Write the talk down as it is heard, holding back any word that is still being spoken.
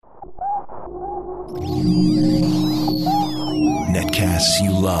Netcasts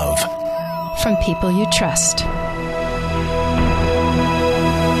you love. From people you trust.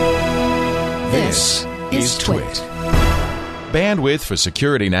 This is Twit. Bandwidth for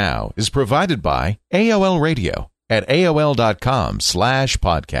Security Now is provided by AOL Radio at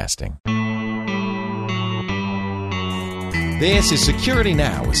AOL.com/podcasting. This is Security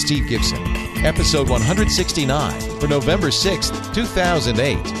Now with Steve Gibson, episode 169 for November 6th,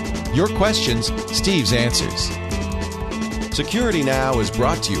 2008. Your questions, Steve's answers. Security Now is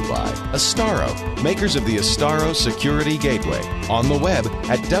brought to you by Astaro, makers of the Astaro Security Gateway, on the web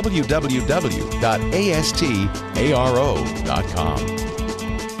at www.astaro.com.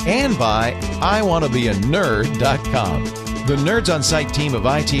 And by IWannaBeANerd.com. The Nerds on Site team of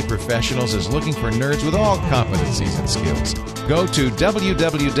IT professionals is looking for nerds with all competencies and skills. Go to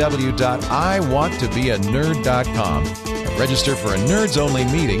www.iwanttobeanerd.com and register for a nerds-only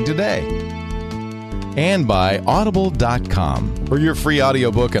meeting today. And by Audible.com. For your free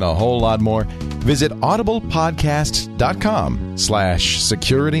audiobook and a whole lot more, visit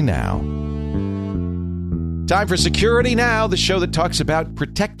audiblepodcast.com/securitynow. Time for Security Now, the show that talks about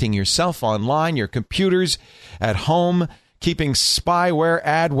protecting yourself online, your computers at home, keeping spyware,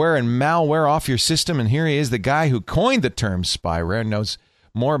 adware, and malware off your system. And here he is, the guy who coined the term spyware, knows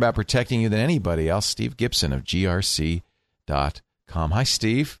more about protecting you than anybody else, Steve Gibson of grc.com. Hi,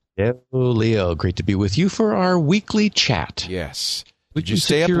 Steve. Hello, Leo. Great to be with you for our weekly chat. Yes. Did you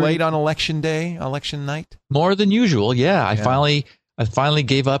stay up late on election night? More than usual, yeah. I finally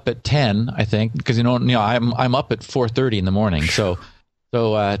gave up at 10, I think, because I'm up at 4:30 in the morning. So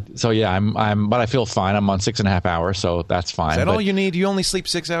yeah, but I feel fine. I'm on 6.5 hours, so that's fine. Is that all you need? You only sleep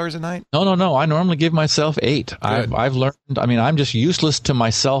 6 hours a night? No. I normally give myself 8. Good. I've learned. I mean, I'm just useless to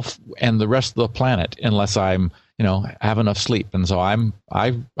myself and the rest of the planet unless I'm have enough sleep, and so I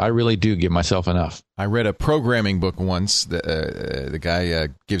really do give myself enough. I read a programming book once. The guy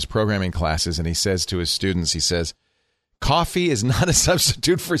gives programming classes, and he says to his students, he says, "Coffee is not a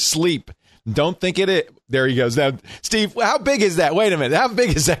substitute for sleep. Don't think it is." There he goes. Now, Steve, how big is that? Wait a minute. How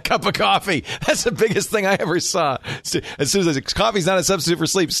big is that cup of coffee? That's the biggest thing I ever saw. As soon as coffee's not a substitute for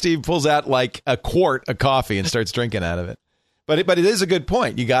sleep, Steve pulls out like a quart of coffee and starts drinking out of it. But it is a good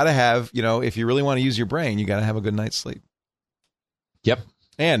point. You got to have, if you really want to use your brain, you got to have a good night's sleep. Yep.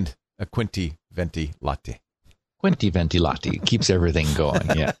 And a Quinti Venti latte. Quinti Venti latte keeps everything going.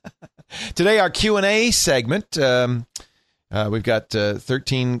 Yeah. Today, our Q&A segment. We've got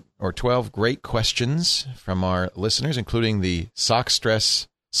 13 or 12 great questions from our listeners, including the sock stress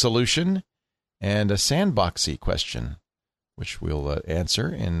solution and a sandboxy question, which we'll answer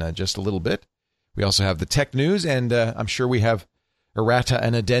in just a little bit. We also have the tech news, and I'm sure we have errata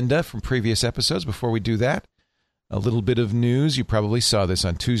and addenda from previous episodes. Before we do that, a little bit of news. You probably saw this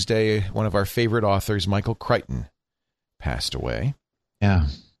on Tuesday. One of our favorite authors, Michael Crichton, passed away. Yeah.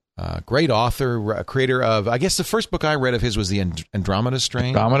 Great author, creator of, I guess the first book I read of his was the Andromeda Strain.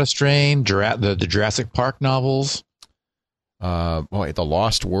 Andromeda Strain, the Jurassic Park novels. The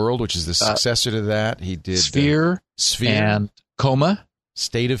Lost World, which is the successor to that. He did Sphere and Coma.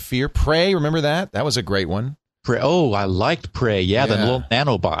 State of Fear. Prey, remember that? That was a great one. Prey. Oh, I liked Prey. Yeah, the little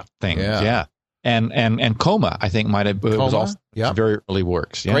nanobot thing. Yeah. And Coma, I think, might have was also very early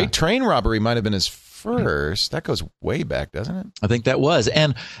works. Yeah. Great Train Robbery might have been his first. That goes way back, doesn't it? I think that was.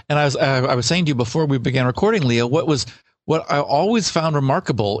 And I was saying to you before we began recording, Leo, what I always found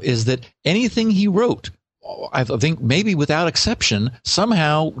remarkable is that anything he wrote, I think maybe without exception,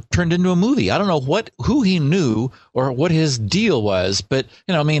 somehow turned into a movie. I don't know who he knew or what his deal was, but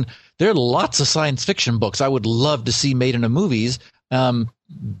there are lots of science fiction books I would love to see made into movies,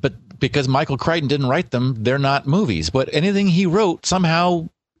 but because Michael Crichton didn't write them, they're not movies. But anything he wrote, somehow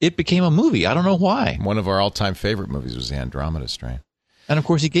it became a movie. I don't know why. One of our all-time favorite movies was the Andromeda Strain, and of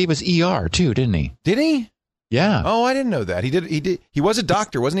course he gave us ER too, didn't he? Did he? Yeah. Oh, I didn't know that. He did. He was a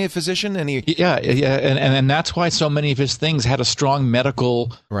doctor, wasn't he? A physician, and he. Yeah, and that's why so many of his things had a strong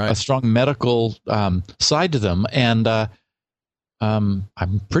medical, side to them. And I'm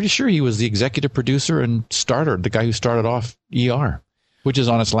pretty sure he was the executive producer and the guy who started off ER, which is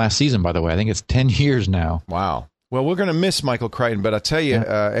on its last season, by the way. I think it's 10 years now. Wow. Well, we're going to miss Michael Crichton, but I'll tell you,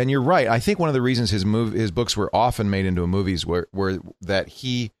 and you're right. I think one of the reasons his books were often made into movies were that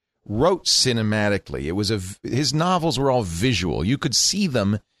he wrote cinematically. His novels were all visual. You could see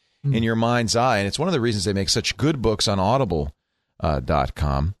them in your mind's eye, and it's one of the reasons they make such good books on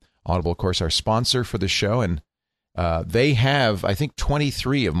Audible.com. Audible, of course, our sponsor for the show, and they have, I think,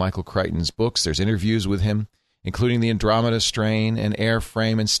 23 of Michael Crichton's books. There's interviews with him, including the Andromeda Strain and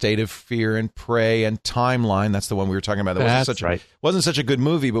Airframe and State of Fear and Prey and Timeline. That's the one we were talking about. That wasn't such a good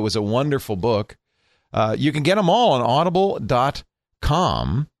movie, but was a wonderful book. You can get them all on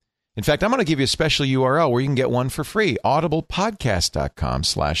audible.com. In fact, I'm going to give you a special URL where you can get one for free.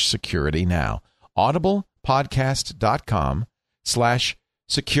 audiblepodcast.com/securitynow.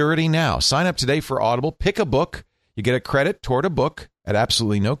 audiblepodcast.com/securitynow. Sign up today for Audible. Pick a book. You get a credit toward a book at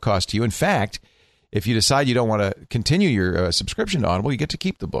absolutely no cost to you. In fact, if you decide you don't want to continue your subscription to Audible, you get to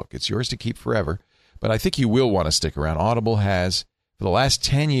keep the book. It's yours to keep forever. But I think you will want to stick around. Audible has, for the last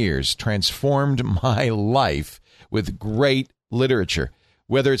 10 years, transformed my life with great literature.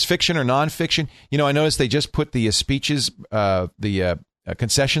 Whether it's fiction or nonfiction, I noticed they just put the speeches, the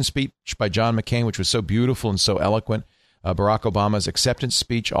concession speech by John McCain, which was so beautiful and so eloquent. Barack Obama's acceptance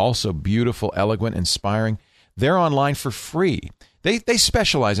speech, also beautiful, eloquent, inspiring. They're online for free. They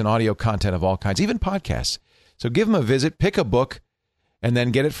specialize in audio content of all kinds, even podcasts. So give them a visit, pick a book, and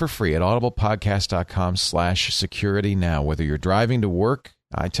then get it for free at audiblepodcast.com/securitynow. Whether you're driving to work,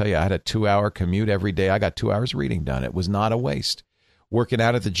 I tell you, I had a 2-hour commute every day. I got 2 hours reading done. It was not a waste. Working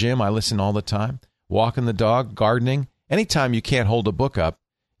out at the gym, I listen all the time. Walking the dog, gardening. Anytime you can't hold a book up,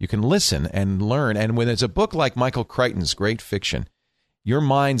 you can listen and learn. And when it's a book like Michael Crichton's great fiction, your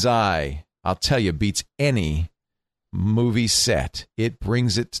mind's eye, I'll tell you, beats any movie set. It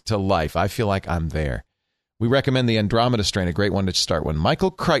brings it to life. I feel like I'm there. We recommend The Andromeda Strain, a great one to start with.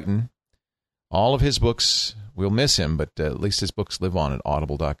 Michael Crichton, all of his books, we'll miss him, but at least his books live on at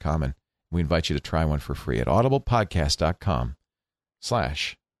audible.com. And we invite you to try one for free at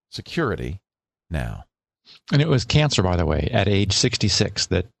audiblepodcast.com/securitynow. And it was cancer, by the way, at age 66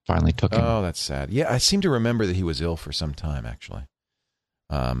 that finally took him. Oh, that's sad. Yeah, I seem to remember that he was ill for some time, actually.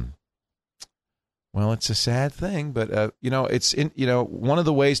 Well, it's a sad thing, but it's one of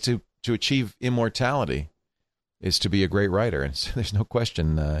the ways to achieve immortality is to be a great writer, and so there's no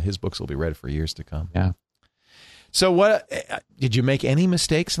question his books will be read for years to come. Yeah. So, what did you make any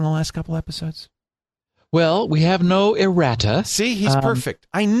mistakes in the last couple episodes? Well, we have no errata. See, he's perfect.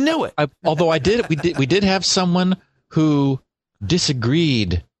 I knew it. Although we did have someone who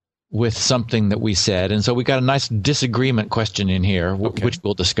disagreed with something that we said, and so we got a nice disagreement question in here, which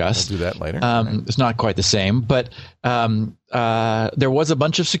we'll discuss. We'll do that later. It's not quite the same, but there was a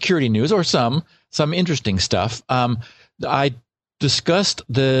bunch of security news, or some interesting stuff. I discussed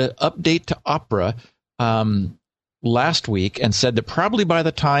the update to Opera last week and said that probably by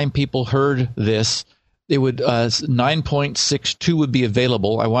the time people heard this, it would 9.62 would be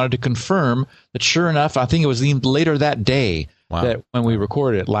available. I wanted to confirm that, sure enough, I think it was even later that day. Wow. That when we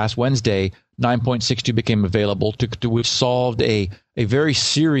recorded it last Wednesday, 9.62 became available, which solved a very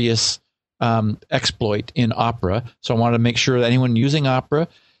serious exploit in Opera. So I wanted to make sure that anyone using Opera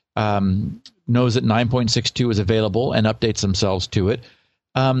knows that 9.62 is available and updates themselves to it.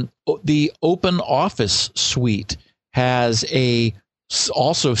 The Open Office suite has a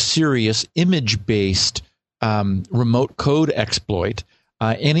also serious image-based remote code exploit.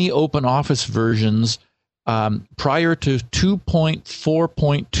 Any Open Office versions prior to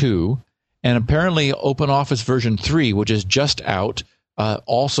 2.4.2, and apparently Open Office version 3, which is just out,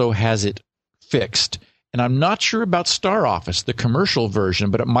 also has it fixed. And I'm not sure about Star Office, the commercial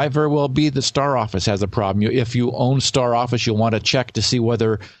version, but it might very well be that Star Office has a problem. If you own Star Office, you'll want to check to see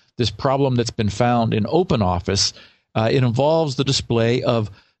whether this problem that's been found in Open Office, it involves the display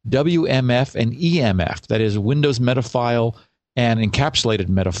of WMF and EMF, that is Windows Metafile and encapsulated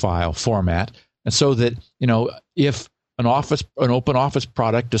metafile format. And so that, if an Open Office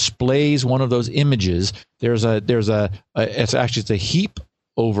product displays one of those images, it's a heap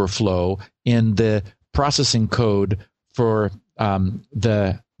overflow in the processing code for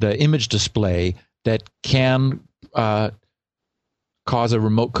the image display that can cause a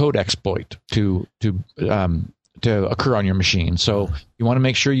remote code exploit to occur on your machine. So you want to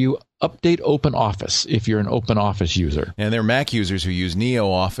make sure you update Open Office if you're an Open Office user. And there are Mac users who use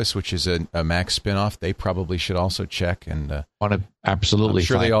NeoOffice, which is a Mac spinoff. They probably should also check. And want to absolutely. I'm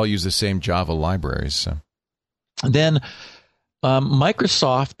sure they all use the same Java libraries. So. And then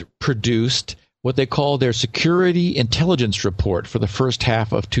Microsoft produced what they call their Security Intelligence Report for the first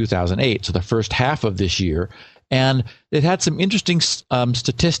half of 2008, so the first half of this year. And it had some interesting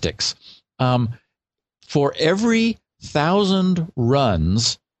statistics. For every 1,000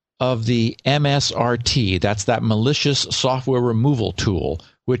 runs of the MSRT, that's that malicious software removal tool,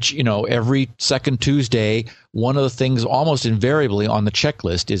 which, every second Tuesday, one of the things almost invariably on the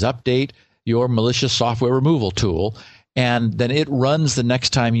checklist is update your malicious software removal tool, and then it runs the next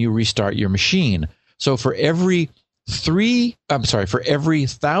time you restart your machine. So for every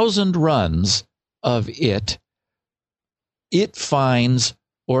 1,000 runs of it finds,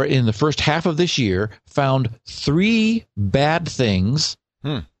 or in the first half of this year, found 3 bad things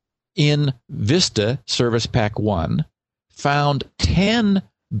in Vista Service Pack 1, found 10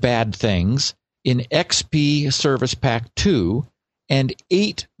 bad things in XP Service Pack 2, and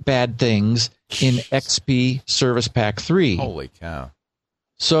 8 bad things in XP Service Pack 3. Holy cow.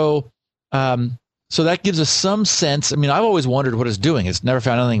 So that gives us some sense. I mean, I've always wondered what it's doing. It's never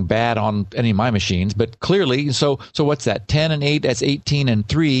found anything bad on any of my machines, but clearly, so what's that? 10 and 8, that's 18 and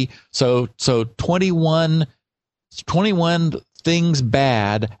 3. So 21 things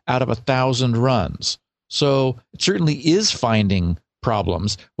bad out of 1,000 runs. So it certainly is finding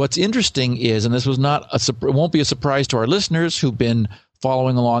problems. What's interesting is, and this was it won't be a surprise to our listeners who've been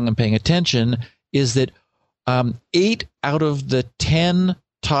following along and paying attention, is that 8 out of the 10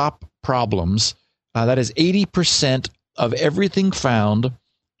 top problems, that is 80% of everything found,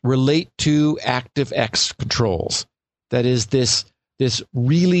 relate to ActiveX controls. That is this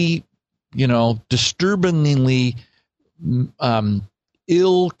really, disturbingly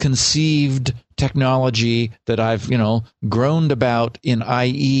ill-conceived technology that I've, groaned about in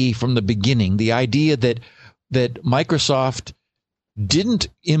IE from the beginning. The idea that Microsoft didn't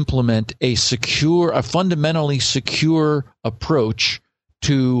implement a fundamentally secure approach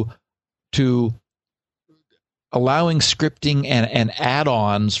to allowing scripting and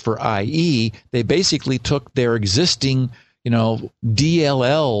add-ons for IE. They basically took their existing,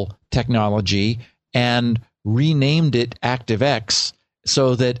 DLL technology and renamed it ActiveX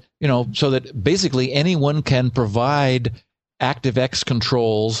so that basically anyone can provide ActiveX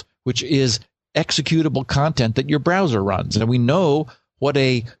controls, which is executable content that your browser runs. And we know what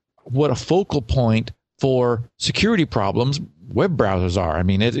a focal point for security problems web browsers are. I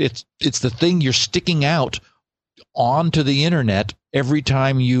mean, it's the thing you're sticking out onto the internet every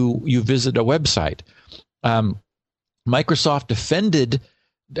time you visit a website. Microsoft defended,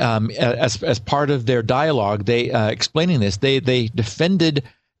 as part of their dialogue, they explaining this, they defended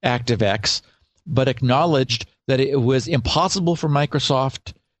ActiveX, but acknowledged that it was impossible for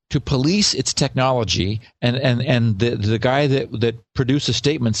Microsoft to police its technology, and the guy that produced the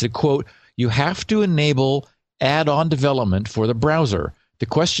statement said, quote, "You have to enable add-on development for the browser. The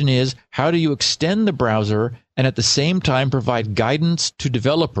question is, how do you extend the browser and at the same time provide guidance to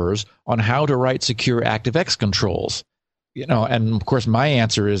developers on how to write secure ActiveX controls?" And of course my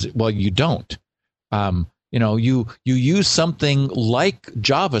answer is, well, you don't. You use something like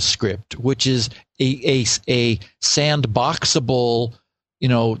JavaScript, which is a sandboxable,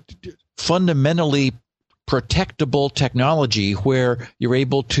 fundamentally protectable technology where you're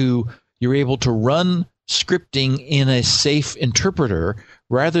able to run scripting in a safe interpreter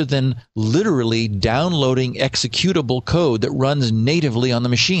rather than literally downloading executable code that runs natively on the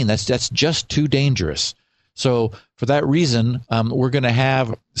machine. That's just too dangerous. So for that reason, we're going to have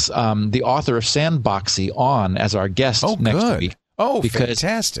the author of Sandboxy on as our guest next week. Oh,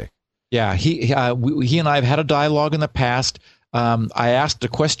 fantastic. Yeah, he and I have had a dialogue in the past. I asked a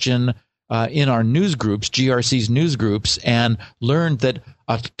question in our news groups, GRC's news groups, and learned that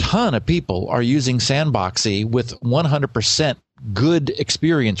a ton of people are using Sandboxy with 100% good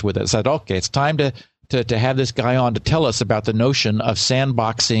experience with it. I said, okay, it's time to have this guy on to tell us about the notion of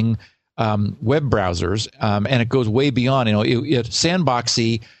sandboxing web browsers, and it goes way beyond.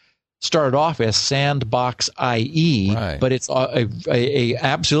 Sandboxy started off as Sandbox IE, right, but it's a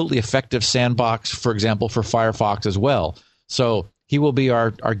absolutely effective sandbox, for example, for Firefox as well. So he will be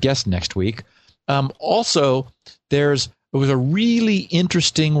our guest next week. Also, there was a really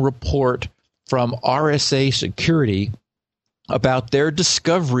interesting report from RSA Security about their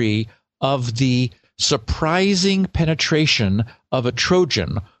discovery of the surprising penetration of a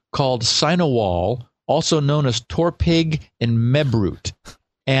Trojan called Sinowall, also known as Torpig and Mebroot.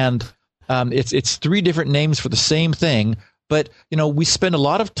 And it's 3 different names for the same thing. But, we spend a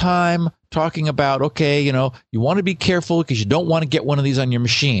lot of time talking about, okay, you want to be careful because you don't want to get one of these on your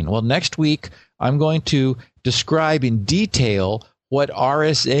machine. Well, next week, I'm going to describe in detail what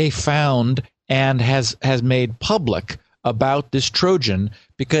RSA found and has made public about this Trojan,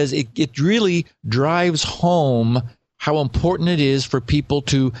 because it really drives home how important it is for people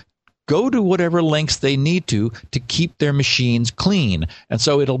to go to whatever lengths they need to keep their machines clean. And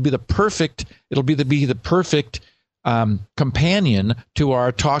so it'll be the perfect companion to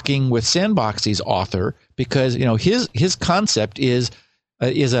our Talking with Sandboxy's author, because his concept is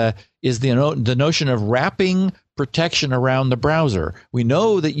the notion of wrapping protection around the browser. We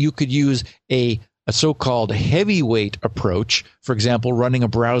know that you could use a so-called heavyweight approach, for example, running a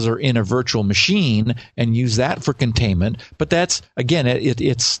browser in a virtual machine and use that for containment. But that's, again,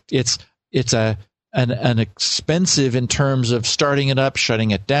 it's a an expensive in terms of starting it up,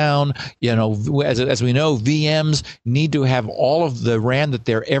 shutting it down. As we know, VMs need to have all of the RAM that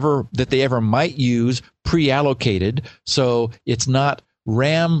they ever might use pre-allocated, so it's not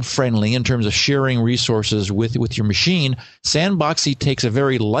RAM friendly in terms of sharing resources with your machine. Sandboxy takes a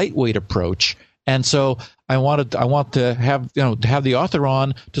very lightweight approach, and so I want to have the author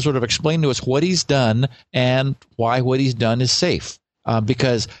on to sort of explain to us what he's done and why what he's done is safe.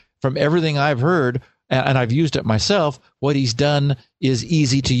 Because from everything I've heard, and I've used it myself, what he's done is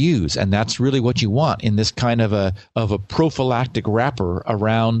easy to use, and that's really what you want in this kind of a prophylactic wrapper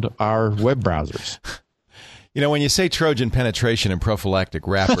around our web browsers. When you say Trojan penetration and prophylactic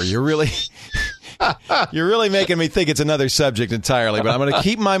wrapper, you're really making me think it's another subject entirely. But I'm going to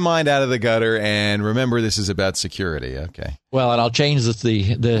keep my mind out of the gutter and remember this is about security. Okay. Well, and I'll change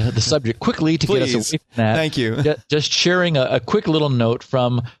the subject quickly to Please. Get us away from that. Thank you. Just sharing a quick little note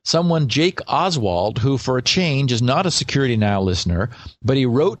from someone, Jake Oswald, who for a change is not a Security Now listener, but he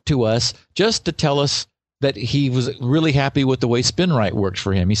wrote to us just to tell us that he was really happy with the way SpinRite works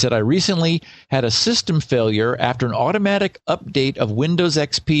for him. He said, I recently had a system failure after an automatic update of Windows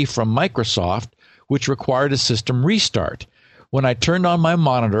XP from Microsoft, which required a system restart. When I turned on my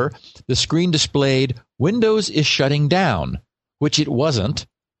monitor, the screen displayed Windows is shutting down, which it wasn't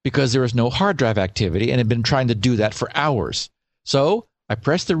because there was no hard drive activity and had been trying to do that for hours. So I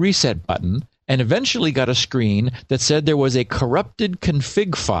pressed the reset button and eventually got a screen that said there was a corrupted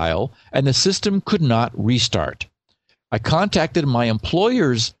config file and the system could not restart. I contacted my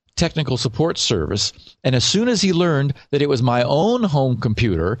employer's technical support service, and as soon as he learned that it was my own home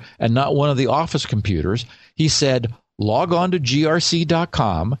computer and not one of the office computers, he said, log on to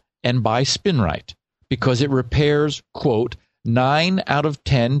grc.com and buy SpinRite because it repairs, quote, 9 out of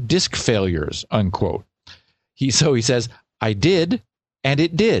 10 disk failures, unquote. He says, I did, and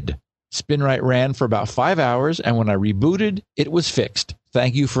it did. SpinRite ran for about 5 hours, and when I rebooted, it was fixed.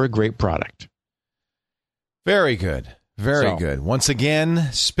 Thank you for a great product. Very good. Very good. Once again,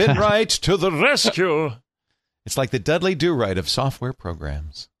 SpinRite to the rescue. It's like the Dudley Do-Right of software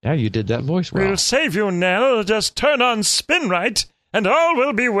programs. Yeah, you did that voice well. We'll save you, Nell. Just turn on SpinRite, and all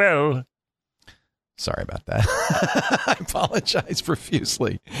will be well. Sorry about that. I apologize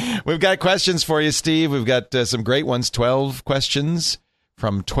profusely. We've got questions for you, Steve. We've got some great ones. 12 questions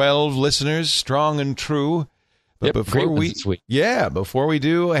from 12 listeners, strong and true. But before we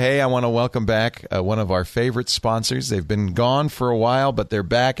do, hey, I want to welcome back one of our favorite sponsors. They've been gone for a while, but they're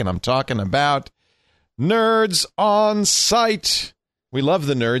back, and I'm talking about Nerds on Site. We love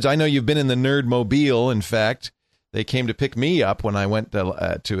the nerds. I know you've been in the Nerd Mobile. In fact, they came to pick me up when I went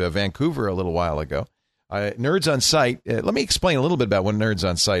to Vancouver a little while ago. Nerds on Site. Let me explain a little bit about what Nerds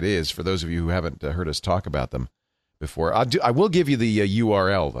on Site is for those of you who haven't heard us talk about them before. I will give you the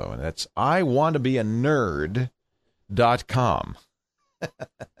URL, though, and that's iwantobeanerd.com.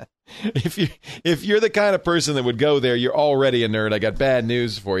 If you're the kind of person that would go there, you're already a nerd. I got bad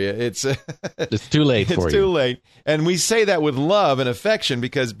news for you. It's too late for you. It's too late. And we say that with love and affection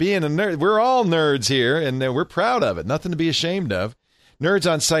because being a nerd, we're all nerds here, and we're proud of it. Nothing to be ashamed of.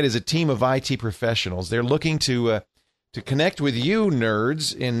 Nerds on Site is a team of IT professionals. They're looking to connect with you,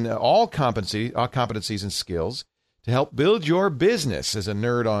 nerds, in all competencies and skills to help build your business as a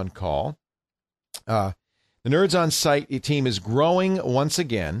nerd on call. The Nerds on Site team is growing once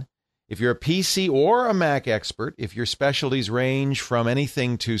again. If you're a PC or a Mac expert, if your specialties range from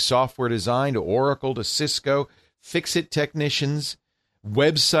anything to software design to Oracle to Cisco, fix-it technicians,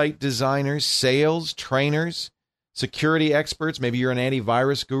 website designers, sales, trainers, security experts, maybe you're an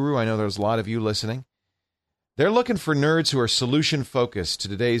antivirus guru. I know there's a lot of you listening. They're looking for nerds who are solution-focused to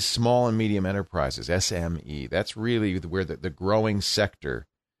today's small and medium enterprises, SME. That's really where the growing sector.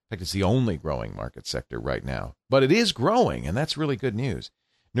 In fact, it's the only growing market sector right now. But it is growing, and that's really good news.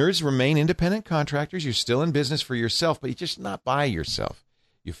 Nerds remain independent contractors. You're still in business for yourself, but you're just not by yourself.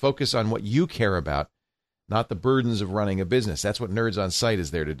 You focus on what you care about, not the burdens of running a business. That's what Nerds on Site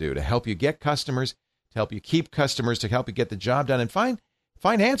is there to do, to help you get customers, to help you keep customers, to help you get the job done, and find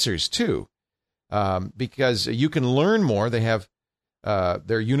answers, too. Because you can learn more. They have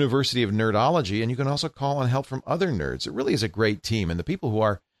their University of Nerdology, and you can also call on help from other nerds. It really is a great team, and the people who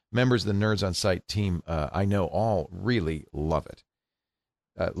are members of the Nerds on Site team, I know all really love it.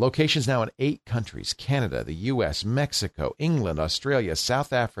 Locations now in 8 countries: Canada, the U.S., Mexico, England, Australia,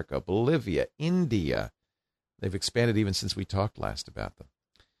 South Africa, Bolivia, India. They've expanded even since we talked last about them.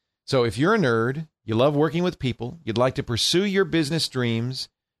 So if you're a nerd, you love working with people, you'd like to pursue your business dreams,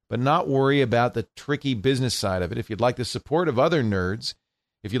 but not worry about the tricky business side of it, if you'd like the support of other nerds,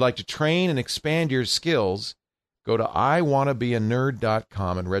 if you'd like to train and expand your skills, Go to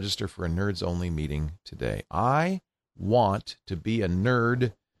iwantobeanerd.com and register for a Nerds Only meeting today.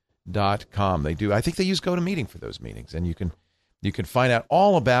 iwantobeanerd.com. They do. I think they use GoToMeeting for those meetings, and you can find out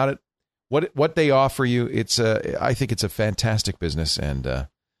all about it. What they offer you. I think it's a fantastic business, and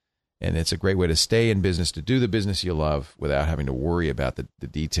it's a great way to stay in business, to do the business you love without having to worry about the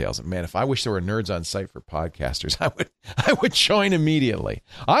details. And man, if I wish there were nerds on site for podcasters, I would join immediately.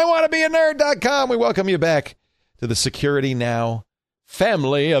 iwantobeanerd.com. We welcome you back to the Security Now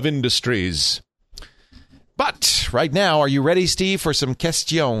family of industries. But right now, are you ready, Steve, for some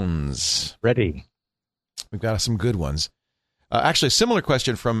questions? Ready. We've got some good ones. Actually, a similar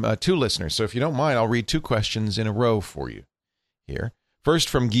question from two listeners. So if you don't mind, I'll read two questions in a row for you here. First,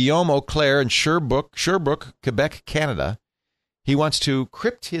 from Guillaume Auclair in Sherbrooke, Quebec, Canada. He wants to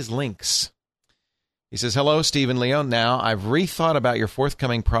crypt his links. He says, "Hello, Steve and Leo. Now, I've rethought about your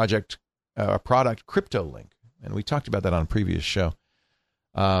forthcoming product, CryptoLink." And we talked about that on a previous show.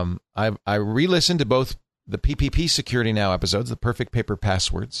 I re-listened to both the PPP Security Now episodes, the Perfect Paper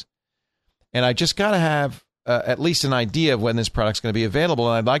Passwords. And I just got to have at least an idea of when this product's going to be available.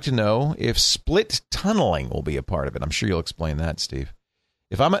 And I'd like to know if split tunneling will be a part of it. I'm sure you'll explain that, Steve.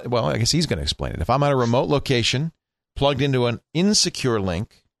 I guess he's going to explain it. If I'm at a remote location, plugged into an insecure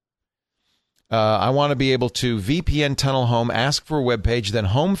link, I want to be able to VPN tunnel home, ask for a web page, then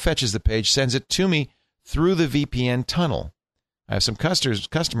home fetches the page, sends it to me through the VPN tunnel. I have some customers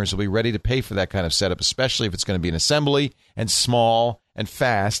who will be ready to pay for that kind of setup, especially if it's going to be an assembly and small and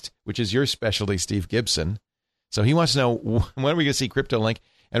fast, which is your specialty, Steve Gibson. So he wants to know when are we going to see CryptoLink?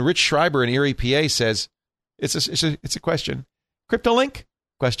 And Rich Schreiber in Erie, PA says, it's a question. CryptoLink?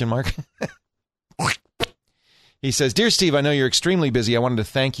 Question mark. He says, "Dear Steve, I know you're extremely busy. I wanted to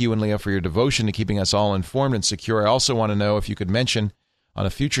thank you and Leo for your devotion to keeping us all informed and secure. I also want to know if you could mention on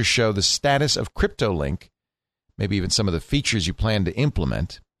a future show the status of CryptoLink, maybe even some of the features you plan to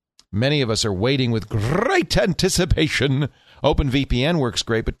implement. Many of us are waiting with great anticipation. OpenVPN works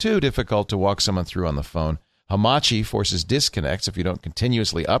great, but too difficult to walk someone through on the phone. Hamachi forces disconnects if you don't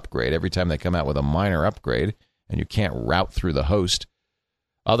continuously upgrade every time they come out with a minor upgrade, and you can't route through the host.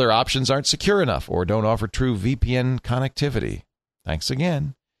 Other options aren't secure enough or don't offer true VPN connectivity. Thanks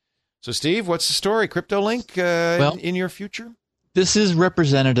again." So, Steve, what's the story? CryptoLink in your future? This is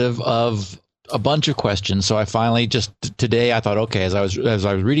representative of a bunch of questions. So I finally today I thought, okay, as I was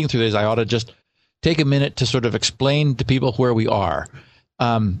reading through this, I ought to just take a minute to sort of explain to people where we are.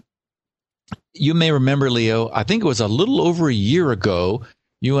 You may remember, Leo, I think it was a little over a year ago,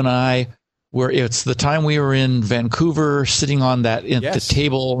 you and I it's the time we were in Vancouver sitting on the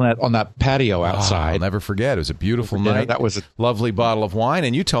table on that patio outside. I'll never forget. It was a beautiful night. That was a lovely bottle of wine,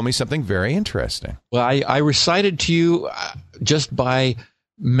 and you told me something very interesting. Well, I recited to you just by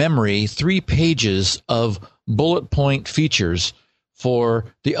memory 3 pages of bullet point features for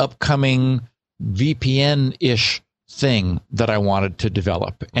the upcoming VPN-ish thing that I wanted to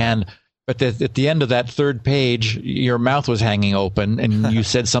develop. But at the end of that 3rd page, your mouth was hanging open, and you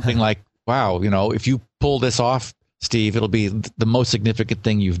said something like, "Wow, if you pull this off, Steve, it'll be the most significant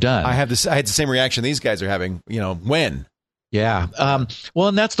thing you've done." I had the same reaction these guys are having. When? Yeah. Well,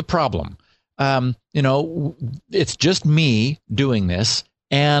 and that's the problem. It's just me doing this,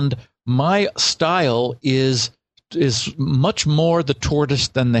 and my style is much more the tortoise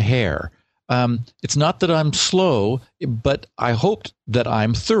than the hare. It's not that I'm slow, but I hoped that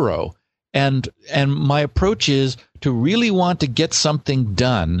I'm thorough. And my approach is to really want to get something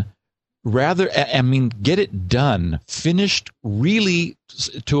done. Get it done, finished, really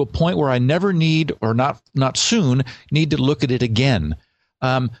to a point where I never need, or not soon, need to look at it again.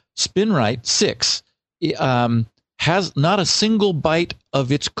 SpinRite 6 has not a single byte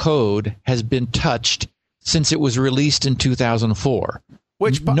of its code has been touched since it was released in 2004.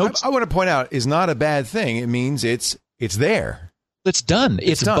 Which I want to point out is not a bad thing. It means it's there. It's done.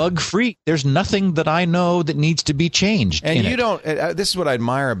 It's bug-free. There's nothing that I know that needs to be changed. And you don't. This is what I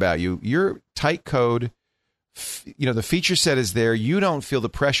admire about you. Your tight code. The feature set is there. You don't feel the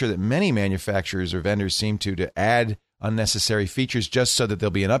pressure that many manufacturers or vendors seem to add unnecessary features just so that there'll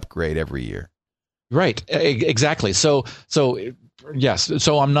be an upgrade every year. Right. Exactly. So yes.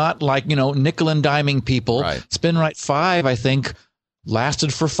 So I'm not like nickel and diming people. Right. SpinRite 5, I think,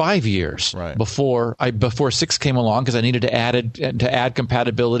 lasted for 5 years before 6 came along, because I needed to add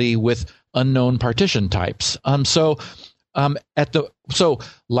compatibility with unknown partition types. So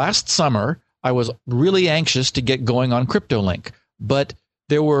last summer I was really anxious to get going on CryptoLink, but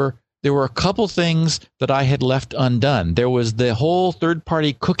there were a couple things that I had left undone. There was the whole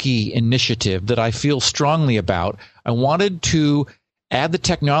third-party cookie initiative that I feel strongly about. I wanted to add the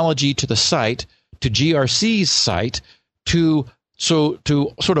technology to the site to GRC's site to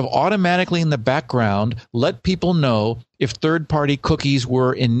sort of automatically in the background let people know if third-party cookies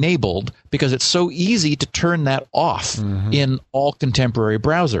were enabled, because it's so easy to turn that off in all contemporary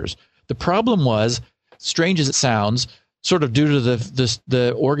browsers. The problem was, strange as it sounds, sort of due to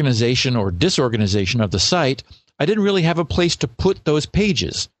the organization or disorganization of the site, I didn't really have a place to put those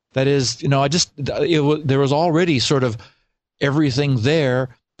pages. That is, there was already sort of everything there,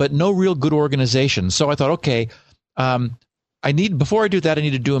 but no real good organization. So I thought, okay, before I do that, I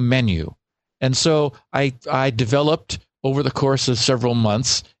need to do a menu. And so I developed over the course of several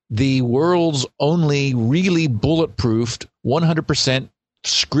months the world's only really bulletproofed, 100%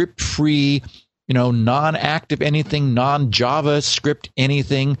 script-free, non-active anything, non-JavaScript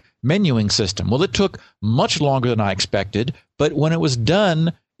anything menuing system. Well, it took much longer than I expected, but when it was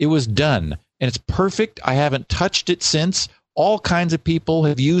done, it was done. And it's perfect. I haven't touched it since. All kinds of people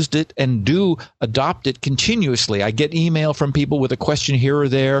have used it and do adopt it continuously. I get email from people with a question here or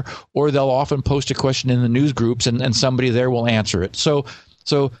there, or they'll often post a question in the news groups and somebody there will answer it. So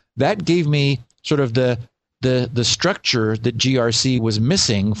that gave me sort of the structure that GRC was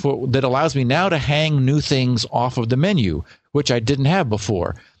missing that allows me now to hang new things off of the menu, which I didn't have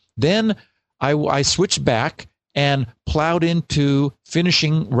before. Then I switched back and plowed into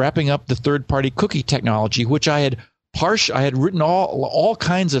wrapping up the third-party cookie technology, which I had written all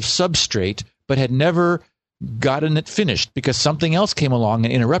kinds of substrate, but had never gotten it finished because something else came along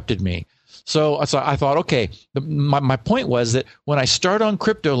and interrupted me. So I thought, okay, my point was that when I start on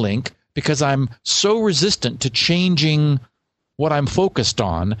CryptoLink, because I'm so resistant to changing what I'm focused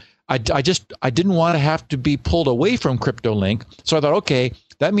on, I didn't want to have to be pulled away from CryptoLink. So I thought, okay,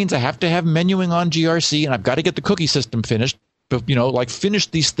 that means I have to have menuing on GRC, and I've got to get the cookie system finished. But finish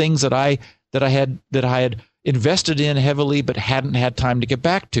these things that I had invested in heavily, but hadn't had time to get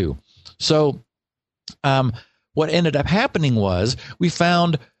back to. So, what ended up happening was we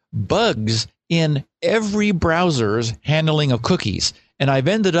found bugs in every browser's handling of cookies, and I've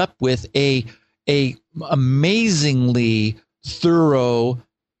ended up with a amazingly thorough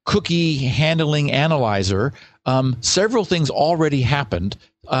cookie handling analyzer. Several things already happened.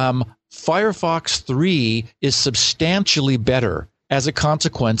 Firefox 3 is substantially better as a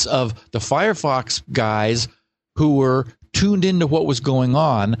consequence of the Firefox guys who were tuned into what was going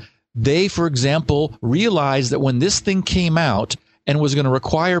on. They, for example, realized that when this thing came out and was going to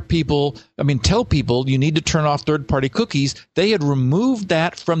require tell people you need to turn off third-party cookies, they had removed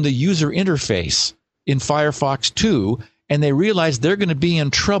that from the user interface in Firefox 2, and they realized they're going to be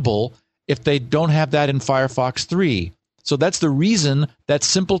in trouble if they don't have that in Firefox 3. So that's the reason that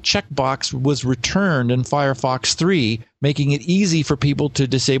simple checkbox was returned in Firefox 3, making it easy for people to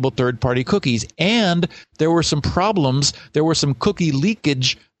disable third-party cookies. And there were some problems. There were some cookie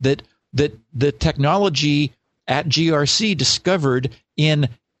leakage that the technology at GRC discovered in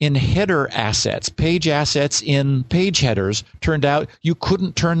header assets, page assets in page headers. Turned out you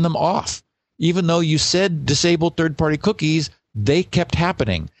couldn't turn them off. Even though you said disable third-party cookies, they kept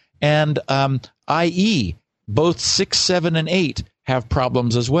happening. And IE, both 6, 7, and 8 have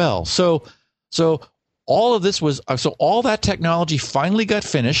problems as well. So all of this all that technology finally got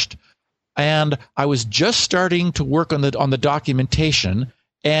finished, and I was just starting to work on the documentation,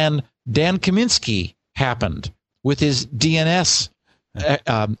 and Dan Kaminsky happened with his DNS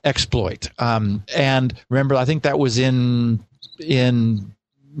exploit. And remember, I think that was in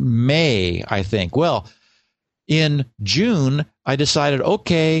May, I think. Well, in June, I decided,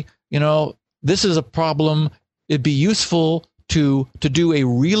 okay, this is a problem. It'd be useful to do a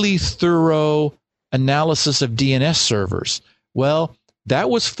really thorough analysis of DNS servers. Well, that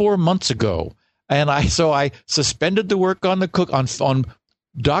was 4 months ago, and I suspended the work on on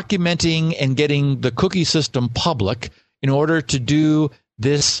documenting and getting the cookie system public in order to do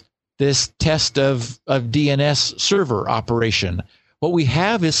this test of DNS server operation. What we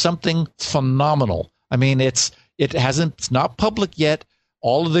have is something phenomenal. I mean, it's not public yet.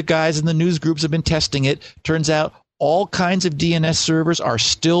 All of the guys in the news groups have been testing it. Turns out all kinds of DNS servers are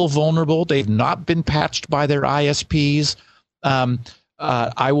still vulnerable. They've not been patched by their ISPs.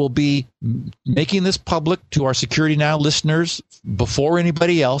 I will be making this public to our Security Now listeners before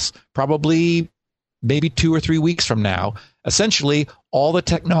anybody else, probably maybe 2 or 3 weeks from now. Essentially, all the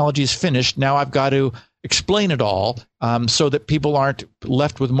technology is finished. Now I've got to explain it all so that people aren't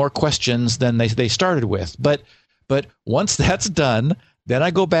left with more questions than they started with. But once that's done, then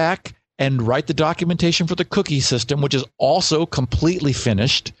I go back and write the documentation for the cookie system, which is also completely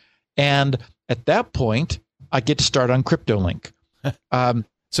finished. And at that point, I get to start on CryptoLink.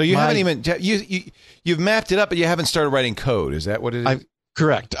 So you haven't even you've mapped it up, but you haven't started writing code. Is that what it is?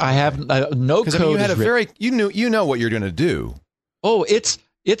 Correct. I have no code. Because you had is a written. you know what you're going to do. Oh, it's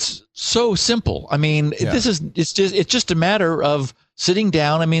so simple. I mean, it's just a matter of sitting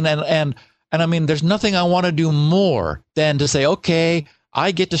down. I mean, and I mean, there's nothing I want to do more than to say, okay,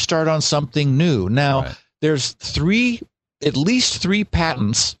 I get to start on something new. Now, there's at least three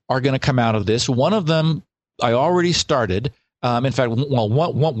patents are going to come out of this. One of them I already started. In fact,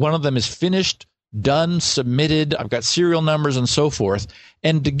 one of them is finished, done, submitted. I've got serial numbers and so forth.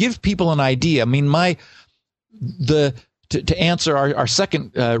 And to give people an idea, I mean, to answer our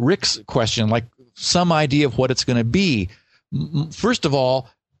second Rick's question, like some idea of what it's going to be. First of all,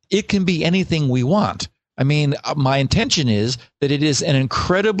 it can be anything we want. I mean, my intention is that it is an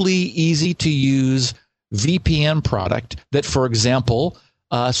incredibly easy to use VPN product that, for example,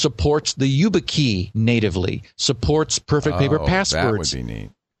 supports the YubiKey natively, supports perfect paper passwords that would be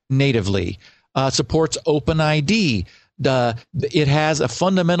neat. natively, supports OpenID. It has a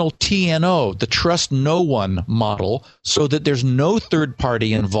fundamental TNO, the trust no one model, so that there's no third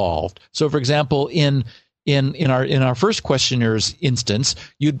party involved. So, for example, in our first questionnaires instance,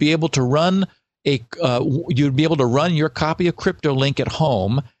 you'd be able to run your copy of CryptoLink at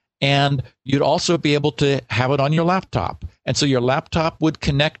home, and you'd also be able to have it on your laptop. And so your laptop would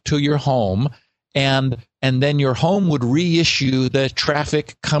connect to your home, and then your home would reissue the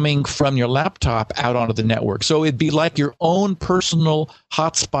traffic coming from your laptop out onto the network. So it'd be like your own personal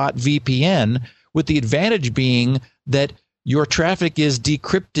hotspot VPN, with the advantage being that your traffic is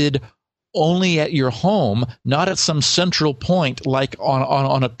decrypted only at your home, not at some central point like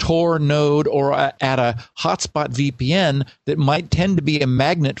on a Tor node or at a hotspot VPN that might tend to be a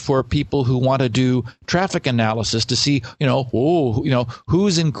magnet for people who want to do traffic analysis to see,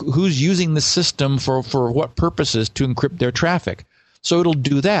 who's using the system for what purposes to encrypt their traffic. So it'll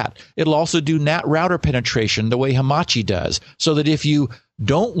do that. It'll also do NAT router penetration the way Hamachi does, so that if you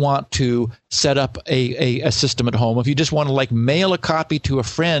don't want to set up a system at home, if you just want to like mail a copy to a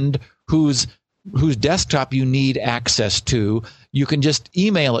friend whose desktop you need access to, you can just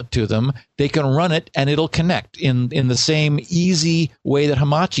email it to them. They can run it and it'll connect in the same easy way that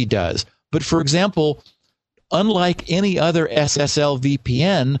Hamachi does. But for example, unlike any other SSL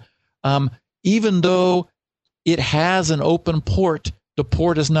VPN, even though it has an open port, the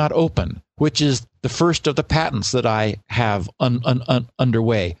port is not open, which is the first of the patents that I have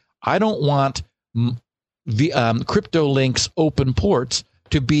underway. I don't want CryptoLink's open ports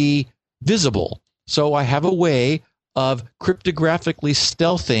to be visible. So I have a way of cryptographically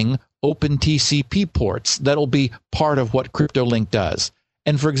stealthing OpenTCP ports that'll be part of what CryptoLink does.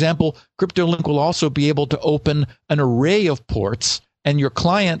 And for example, CryptoLink will also be able to open an array of ports, and your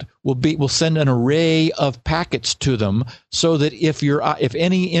client will send an array of packets to them, so that if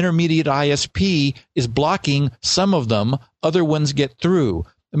any intermediate ISP is blocking some of them, other ones get through.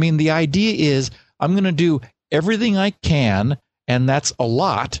 I mean, the idea is I'm going to do everything I can, and that's a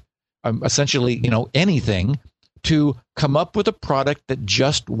lot, essentially, anything, to come up with a product that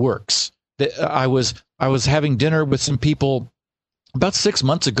just works. I was having dinner with some people about 6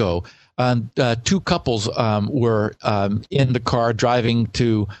 months ago. Two couples were in the car driving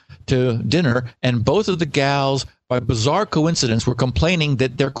to dinner, and both of the gals, by bizarre coincidence, were complaining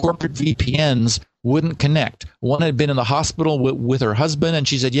that their corporate VPNs wouldn't connect. One had been in the hospital with her husband, and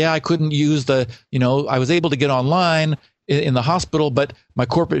she said, I couldn't use I was able to get online in the hospital, but my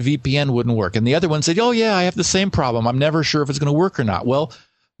corporate VPN wouldn't work. And the other one said, I have the same problem. I'm never sure if it's going to work or not. Well,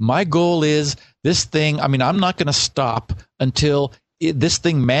 my goal is this thing. I mean, I'm not going to stop until this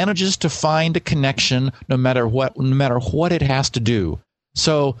thing manages to find a connection, no matter what it has to do.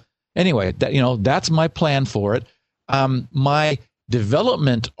 So anyway, that's my plan for it. My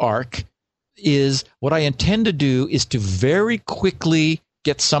development arc is, what I intend to do is to very quickly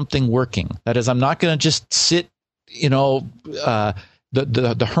get something working. That is, I'm not going to just sit, the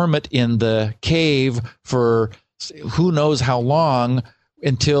hermit in the cave for who knows how long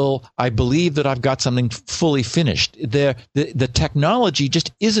until I believe that I've got something fully finished. The technology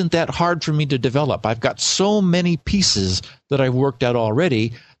just isn't that hard for me to develop. I've got so many pieces that I've worked out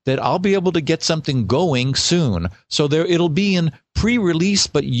already that I'll be able to get something going soon. So it'll be in pre-release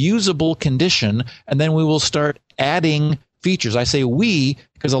but usable condition, and then we will start adding features. I say we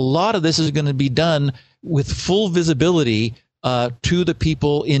because a lot of this is going to be done with full visibility to the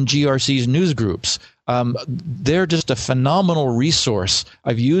people in GRC's news groups. They're just a phenomenal resource.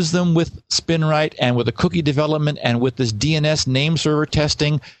 I've used them with SpinRite and with the cookie development and with this DNS name server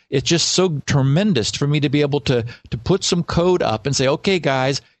testing. It's just so tremendous for me to be able to put some code up and say, okay,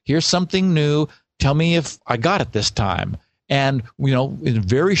 guys, here's something new. Tell me if I got it this time. And, in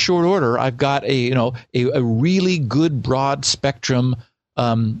very short order, I've got a really good broad spectrum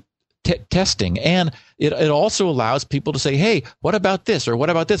testing. And it also allows people to say, hey, what about this? Or what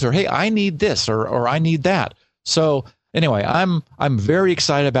about this? Or, hey, I need this or I need that. So anyway, I'm very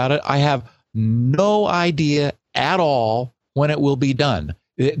excited about it. I have no idea at all when it will be done.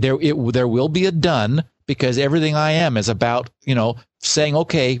 There will be a done, because everything I am is about, saying,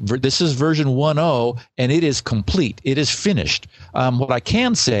 okay, this is version 1.0 and it is complete. It is finished. What I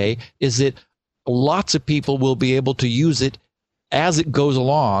can say is that lots of people will be able to use it as it goes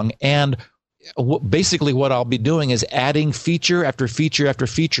along. And basically what I'll be doing is adding feature after feature after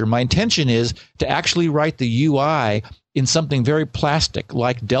feature. My intention is to actually write the UI in something very plastic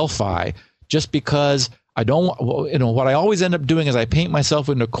like Delphi, just because I don't, what I always end up doing is I paint myself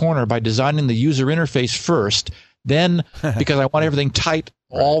into a corner by designing the user interface first, then because I want everything tight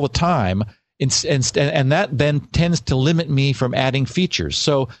all the time, and that then tends to limit me from adding features.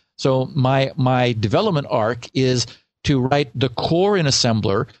 So my development arc is to write the core in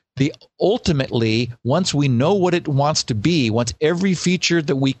assembler. Ultimately, once we know what it wants to be, once every feature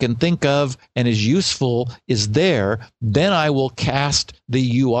that we can think of and is useful is there, then I will cast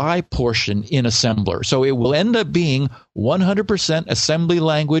the UI portion in assembler. So it will end up being 100% assembly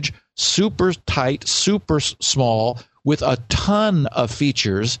language, super tight, super small, with a ton of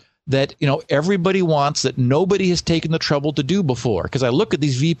features that everybody wants, that nobody has taken the trouble to do before. Because I look at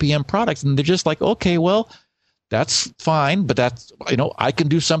these VPN products and they're just like, okay, well, that's fine, but that's, I can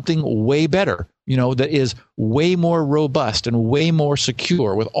do something way better, that is way more robust and way more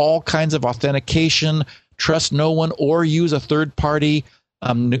secure, with all kinds of authentication, trust no one, or use a third-party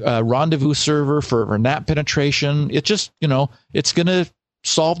rendezvous server for NAT penetration. It just, it's going to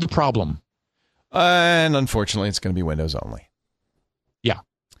solve the problem. And unfortunately, it's going to be Windows only. Yeah.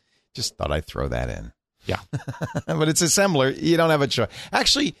 Just thought I'd throw that in. Yeah. But it's assembler. You don't have a choice.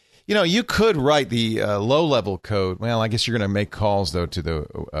 Actually, you could write the low-level code. Well, I guess you're going to make calls, though, to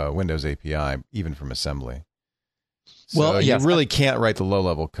the Windows API, even from assembly. So you really can't write the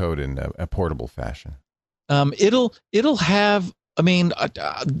low-level code in a portable fashion. It'll have. I mean,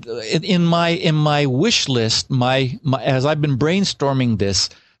 in my wish list, my as I've been brainstorming this,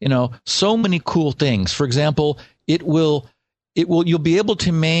 so many cool things. For example, you'll be able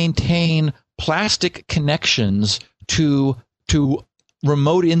to maintain plastic connections to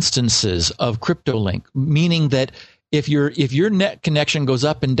remote instances of CryptoLink, meaning that if your net connection goes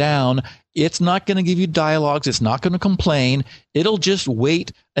up and down, it's not going to give you dialogues. It's not going to complain. It'll just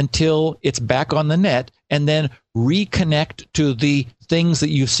wait until it's back on the net and then reconnect to the things that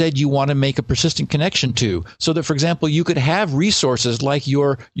you said you want to make a persistent connection to. So that, for example, you could have resources like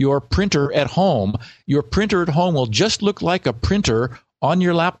your printer at home. Your printer at home will just look like a printer on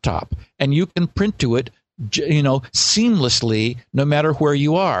your laptop, and you can print to it seamlessly, no matter where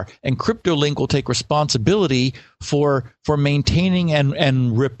you are. And CryptoLink will take responsibility for maintaining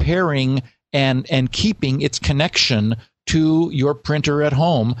and repairing and keeping its connection to your printer at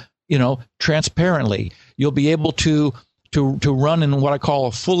home, transparently. You'll be able to run in what I call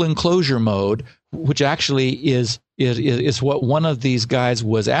a full enclosure mode, which actually is what one of these guys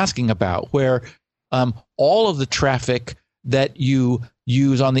was asking about, where all of the traffic that you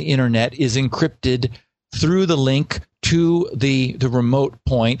use on the internet is encrypted through the link to the remote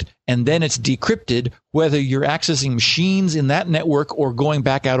point, and then it's decrypted whether you're accessing machines in that network or going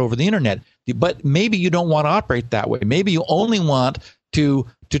back out over the internet. But maybe you don't want to operate that way. Maybe you only want to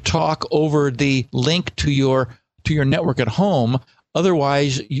talk over the link to your network at home.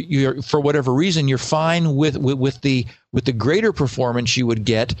 Otherwise, you're, for whatever reason, you're fine with the greater performance you would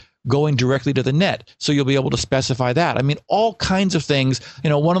get going directly to the net. So you'll be able to specify that. I mean, all kinds of things.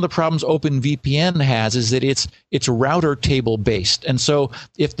 One of the problems OpenVPN has is that it's router table based. And so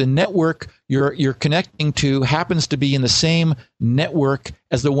if the network you're connecting to happens to be in the same network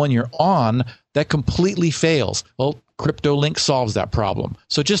as the one you're on, that completely fails. Well, CryptoLink solves that problem.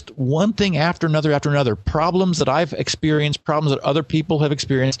 So just one thing after another, problems that I've experienced, problems that other people have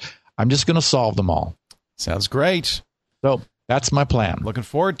experienced, I'm just going to solve them all. Sounds great. So that's my plan. Looking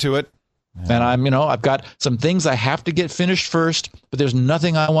forward to it. And I've got some things I have to get finished first, but there's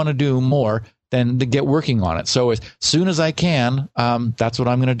nothing I want to do more than to get working on it. So as soon as I can, that's what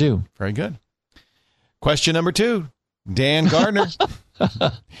I'm going to do. Very good. Question number 2, Dan Gardner.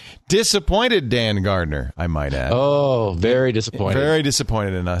 Disappointed Dan Gardner, I might add. Oh, very disappointed. Very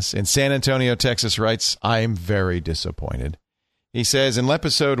disappointed in us. In San Antonio, Texas, writes, I'm very disappointed. He says, in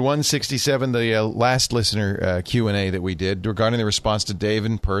episode 167, the last listener Q&A that we did regarding the response to Dave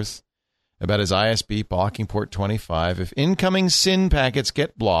in Perth about his ISP blocking port 25, if incoming SYN packets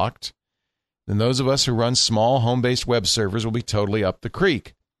get blocked, then those of us who run small home-based web servers will be totally up the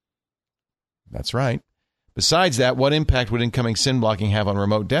creek. That's right. Besides that, what impact would incoming SYN blocking have on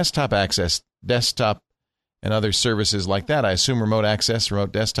remote desktop access, desktop and other services like that? I assume remote access,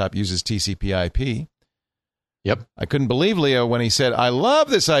 remote desktop uses TCP/IP. Yep. I couldn't believe Leo when he said, I love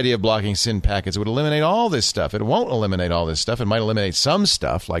this idea of blocking SYN packets. It would eliminate all this stuff. It won't eliminate all this stuff. It might eliminate some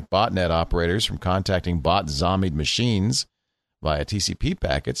stuff, like botnet operators from contacting bot-zombied machines via TCP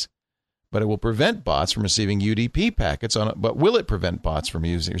packets. But it will prevent bots from receiving UDP packets but will it prevent bots from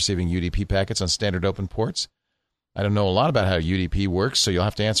receiving UDP packets on standard open ports? I don't know a lot about how UDP works, so you'll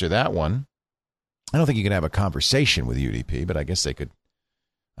have to answer that one. I don't think you can have a conversation with UDP, but I guess they could.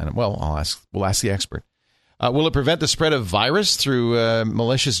 We'll ask the expert. Will it prevent the spread of virus through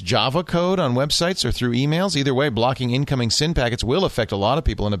malicious Java code on websites or through emails? Either way, blocking incoming SYN packets will affect a lot of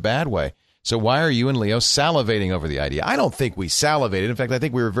people in a bad way. So why are you and Leo salivating over the idea? I don't think we salivated. In fact, I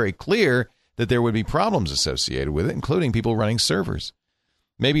think we were very clear that there would be problems associated with it, including people running servers.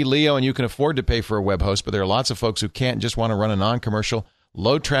 Maybe Leo and you can afford to pay for a web host, but there are lots of folks who can't, just want to run a non-commercial,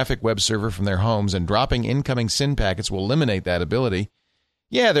 low-traffic web server from their homes, and dropping incoming SYN packets will eliminate that ability.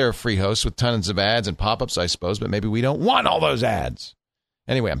 Yeah, there are free hosts with tons of ads and pop-ups, I suppose, but maybe we don't want all those ads.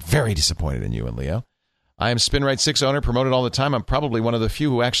 Anyway, I'm very disappointed in you and Leo. I am SpinRite 6 owner, promoted all the time. I'm probably one of the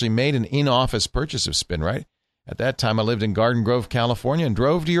few who actually made an in-office purchase of SpinRite. At that time, I lived in Garden Grove, California, and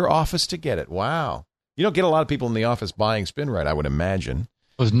drove to your office to get it. Wow. You don't get a lot of people in the office buying SpinRite, I would imagine.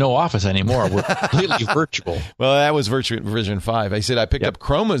 There's no office anymore. We're completely virtual. Well, that was version 5. I said I picked up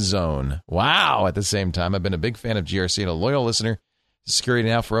Chromazone. Wow. At the same time, I've been a big fan of GRC and a loyal listener to Security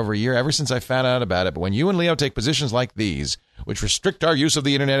Now for over a year, ever since I found out about it. But when you and Leo take positions like these, which restrict our use of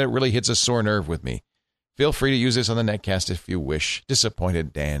the internet, it really hits a sore nerve with me. Feel free to use this on the Netcast if you wish.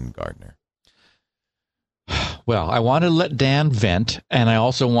 Disappointed, Dan Gardner. Well, I wanted to let Dan vent, and I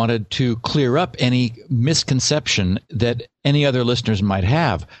also wanted to clear up any misconception that any other listeners might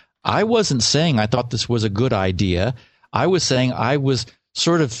have. I wasn't saying I thought this was a good idea. I was saying I was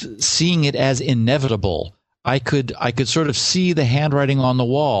sort of seeing it as inevitable. I could sort of see the handwriting on the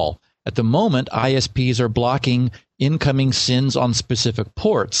wall. At the moment, ISPs are blocking incoming SYNs on specific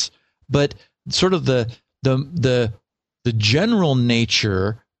ports, but sort of the general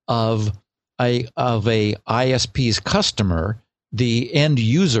nature of a ISP's customer, the end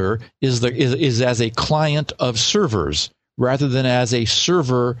user, is as a client of servers rather than as a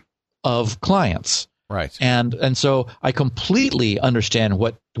server of clients. Right. And so I completely understand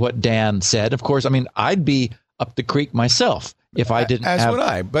what Dan said. Of course, I mean, I'd be up the creek myself if I didn't as would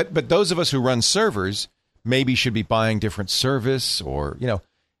I. But those of us who run servers maybe should be buying different service, or,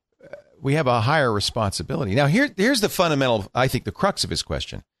 we have a higher responsibility. Now, here's the fundamental, I think, the crux of his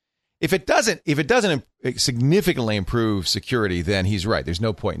question. If it doesn't significantly improve security, then he's right. There's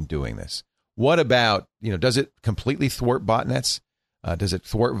no point in doing this. What about, does it completely thwart botnets? Does it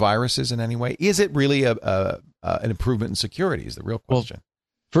thwart viruses in any way? Is it really an improvement in security is the real question.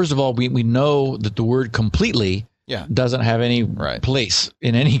 Well, first of all, we know that the word completely doesn't have any place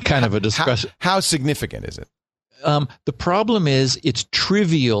in any kind of a discussion. How significant is it? The problem is it's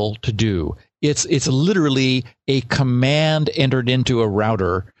trivial to do. It's literally a command entered into a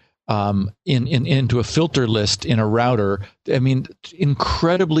router, into a filter list in a router. I mean,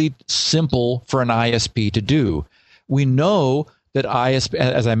 incredibly simple for an ISP to do. We know that ISP,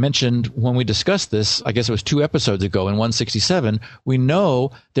 as I mentioned when we discussed this, I guess it was 2 episodes ago in 167, we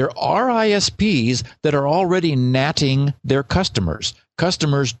know there are ISPs that are already natting their customers.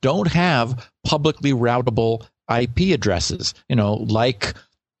 Customers don't have publicly routable IP addresses, like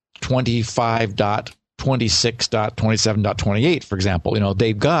 25.26.27.28, for example.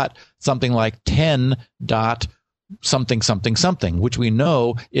 They've got something like 10. something, which we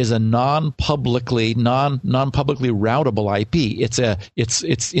know is a non-publicly routable IP.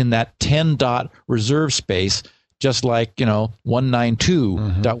 It's in that 10 dot reserve space, just like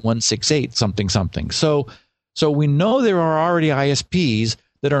 192.168 something. So we know there are already ISPs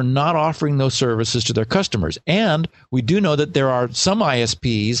that are not offering those services to their customers, and we do know that there are some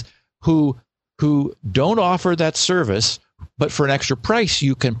ISPs who don't offer that service, but for an extra price,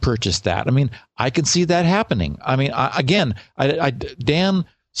 you can purchase that. I mean, I can see that happening. I mean, Dan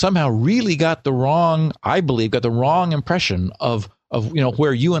somehow really got the wrong impression of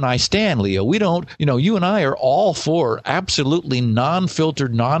where you and I stand, Leo. We don't, you and I are all for absolutely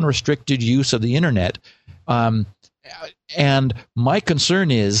non-filtered, non-restricted use of the internet. And my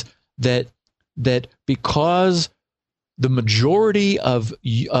concern is that because the majority of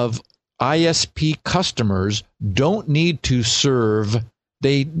ISP customers don't need to serve,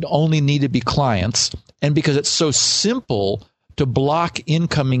 they only need to be clients. And because it's so simple to block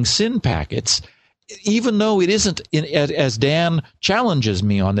incoming SYN packets, even though it isn't, as Dan challenges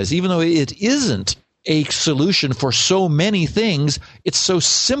me on this, even though it isn't a solution for so many things. It's so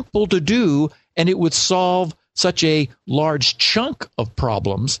simple to do, and it would solve such a large chunk of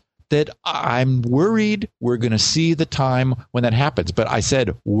problems that I'm worried we're going to see the time when that happens. But I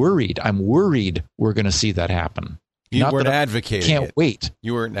said worried. I'm worried we're going to see that happen. You weren't advocating it. Can't wait.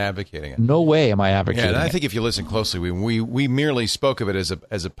 You weren't advocating it. No way am I advocating it. And I it. think if you listen closely, we merely spoke of it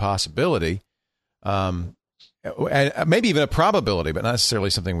as a possibility, and maybe even a probability, but not necessarily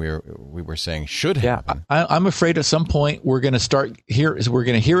something we were saying should happen. I'm afraid at some point we're going to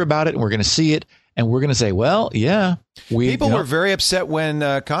hear about it, and we're going to see it, and we're going to say, well, yeah. People were very upset when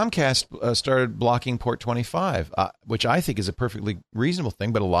Comcast started blocking port 25, which I think is a perfectly reasonable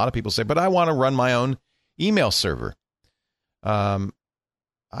thing. But a lot of people say, but I want to run my own email server.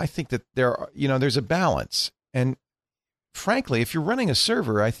 I think that there's a balance. And frankly, if you're running a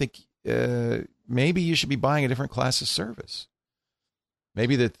server, I think maybe you should be buying a different class of service.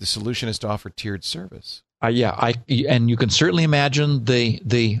 Maybe the solution is to offer tiered service. And you can certainly imagine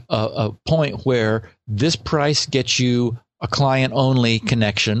the point where this price gets you a client-only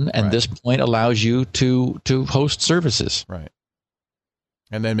connection, and this point allows you to host services. Right.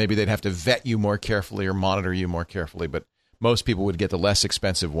 And then maybe they'd have to vet you more carefully or monitor you more carefully, but most people would get the less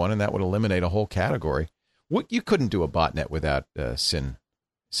expensive one, and that would eliminate a whole category. You couldn't do a botnet without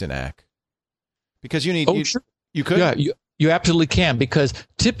SYNAC, because you need. Sure. You could. Yeah, you absolutely can, because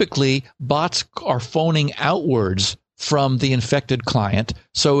typically bots are phoning outwards from the infected client,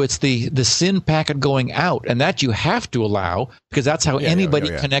 so it's the SYN packet going out, and that you have to allow, because that's how anybody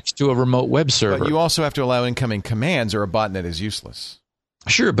connects to a remote web server. But you also have to allow incoming commands, or a botnet is useless.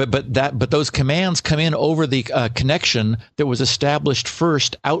 Sure, but those commands come in over the connection that was established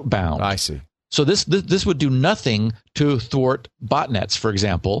first outbound. I see. So this would do nothing to thwart botnets, for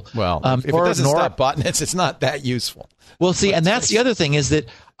example. Well, if it doesn't stop botnets, it's not that useful. Well, see, and that's the other thing, is that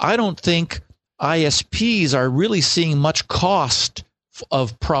I don't think ISPs are really seeing much cost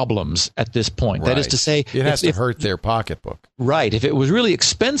of problems at this point. Right. That is to say, it has to hurt their pocketbook. Right. If it was really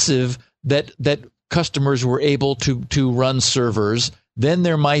expensive that customers were able to run servers, then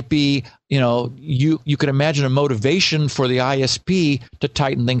there might be, you could imagine a motivation for the ISP to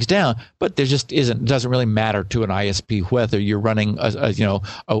tighten things down, but there just isn't. It doesn't really matter to an ISP whether you're running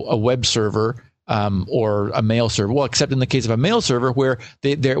a web server or a mail server. Well, except in the case of a mail server where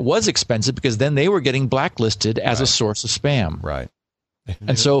there was expensive, because then they were getting blacklisted as a source of spam. Right.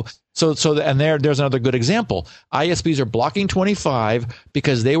 And there's another good example. ISPs are blocking 25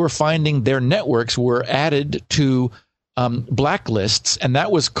 because they were finding their networks were added to blacklists, and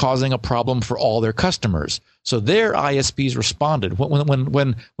that was causing a problem for all their customers. So their ISPs responded.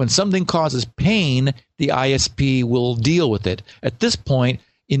 When something causes pain, the ISP will deal with it. At this point,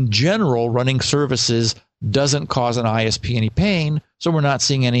 in general, running services doesn't cause an ISP any pain, so we're not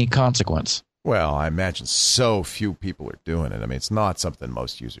seeing any consequence. Well, I imagine so few people are doing it. I mean, it's not something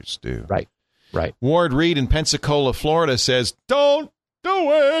most users do. Right. Ward Reed in Pensacola, Florida says, don't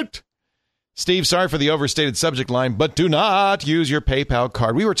do it. Steve, sorry for the overstated subject line, but do not use your PayPal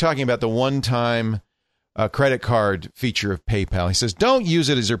card. We were talking about the one-time credit card feature of PayPal. He says, don't use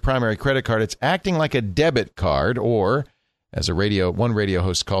it as your primary credit card. It's acting like a debit card, or, as one radio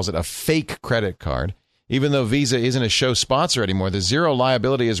host calls it, a fake credit card. Even though Visa isn't a show sponsor anymore, the zero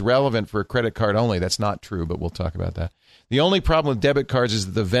liability is relevant for a credit card only. That's not true, but we'll talk about that. The only problem with debit cards is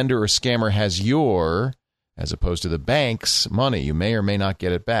that the vendor or scammer has your, as opposed to the bank's, money. You may or may not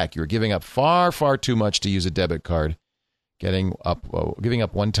get it back. You're giving up far, far too much to use a debit card. Giving up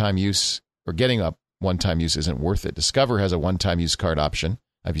one-time use isn't worth it. Discover has a one-time use card option.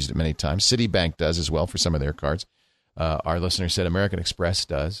 I've used it many times. Citibank does as well for some of their cards. Our listener said American Express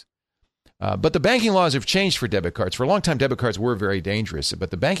does. But the banking laws have changed for debit cards. For a long time, debit cards were very dangerous,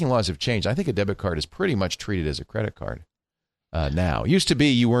 but the banking laws have changed. I think a debit card is pretty much treated as a credit card now. It used to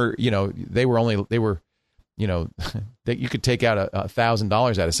be that you could take out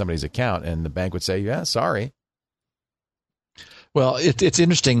 $1,000 out of somebody's account, and the bank would say, "Yeah, sorry." Well, it's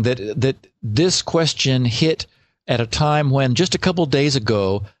interesting that this question hit at a time when just a couple days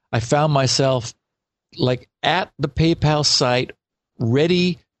ago I found myself at the PayPal site,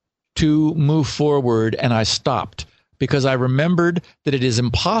 ready to move forward, and I stopped because I remembered that it is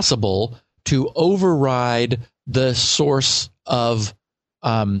impossible to override the source of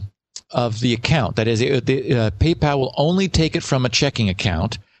the account. That is, PayPal will only take it from a checking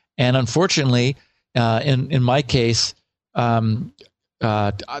account, and unfortunately, in my case, that's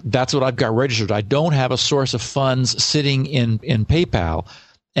what I've got registered. I don't have a source of funds sitting in PayPal,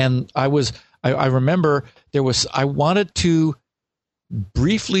 and I remember I wanted to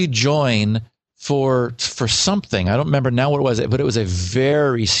briefly join for something. I don't remember now what it was, but it was a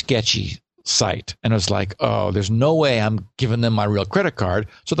very sketchy site. And I was like, oh, there's no way I'm giving them my real credit card.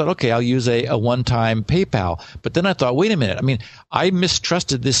 So I thought, okay, I'll use a one-time PayPal. But then I thought, wait a minute. I mean, I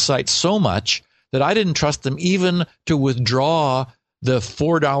mistrusted this site so much that I didn't trust them even to withdraw the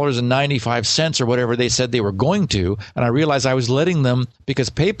 $4.95 or whatever they said they were going to. And I realized I was letting them, because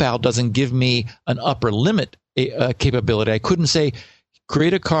PayPal doesn't give me an upper limit capability. I couldn't say,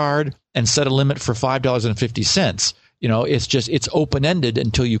 create a card and set a limit for $5.50. It's open-ended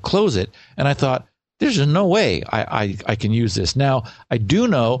until you close it. And I thought, there's no way I can use this. Now, I do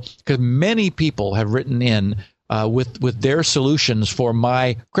know, because many people have written in with their solutions for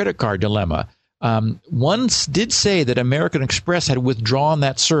my credit card dilemma. One did say that American Express had withdrawn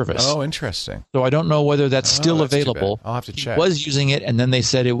that service. Oh, interesting. So I don't know whether that's still available. I'll have to check. Was using it, and then they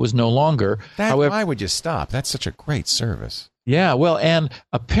said it was no longer. However, why would you stop? That's such a great service. Yeah, well, and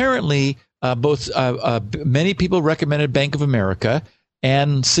apparently many people recommended Bank of America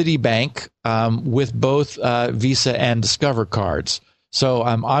and Citibank with both Visa and Discover cards. So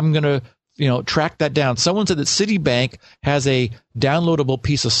I'm going to track that down. Someone said that Citibank has a downloadable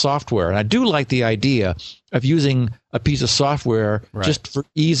piece of software, and I do like the idea of using a piece of software just for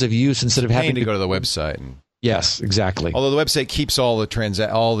ease of use instead of having to go to the website. Yes, exactly. Although the website keeps all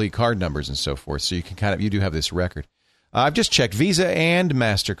the card numbers and so forth, so you can you do have this record. I've just checked. Visa and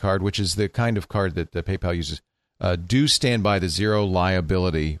MasterCard, which is the kind of card that PayPal uses, do stand by the zero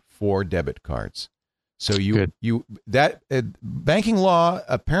liability for debit cards. So banking law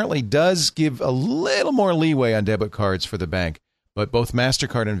apparently does give a little more leeway on debit cards for the bank, but both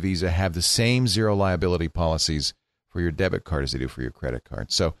MasterCard and Visa have the same zero liability policies for your debit card as they do for your credit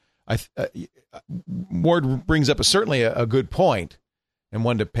card. So Ward brings up certainly a good point and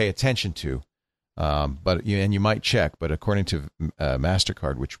one to pay attention to. But you might check, but according to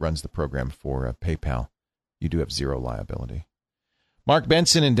MasterCard, which runs the program for PayPal, you do have zero liability. Mark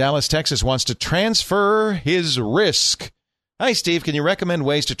Benson in Dallas, Texas, wants to transfer his risk. Hi, Steve. Can you recommend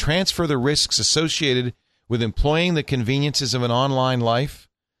ways to transfer the risks associated with employing the conveniences of an online life?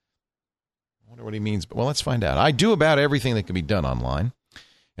 I wonder what he means. Well, let's find out. I do about everything that can be done online,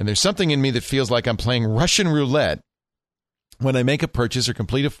 and there's something in me that feels like I'm playing Russian roulette when I make a purchase or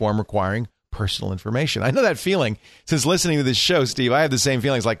complete a form requiring personal information. I know that feeling. Since listening to this show, Steve, I have the same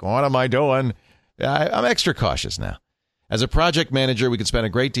feelings like, what am I doing? I'm extra cautious now. As a project manager, we could spend a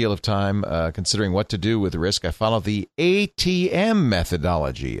great deal of time considering what to do with risk. I follow the ATM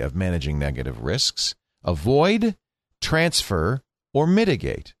methodology of managing negative risks: avoid, transfer, or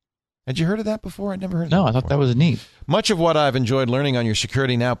mitigate. Had you heard of that before? I'd never heard of that before. No, I thought that was neat. Much of what I've enjoyed learning on your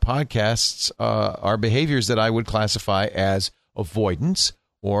Security Now podcasts are behaviors that I would classify as avoidance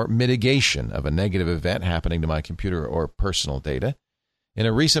or mitigation of a negative event happening to my computer or personal data. In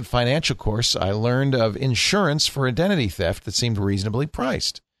a recent financial course, I learned of insurance for identity theft that seemed reasonably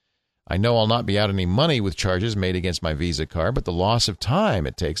priced. I know I'll not be out any money with charges made against my Visa card, but the loss of time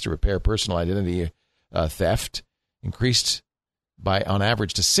it takes to repair personal identity theft increased by, on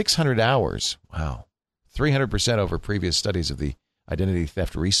average, to 600 hours. Wow. 300% over previous studies of the Identity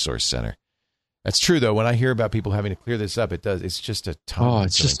Theft Resource Center. That's true, though. When I hear about people having to clear this up, it's just a ton. Oh,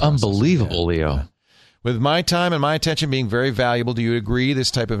 it's just unbelievable, Leo. With my time and my attention being very valuable, do you agree this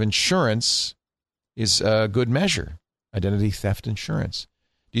type of insurance is a good measure? Identity theft insurance.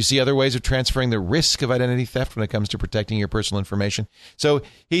 Do you see other ways of transferring the risk of identity theft when it comes to protecting your personal information? So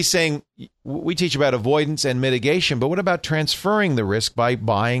he's saying we teach about avoidance and mitigation, but what about transferring the risk by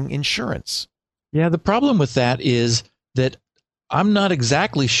buying insurance? Yeah, the problem with that is that I'm not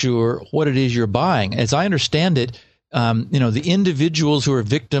exactly sure what it is you're buying. As I understand it, the individuals who are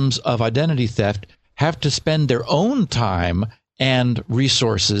victims of identity theft have to spend their own time and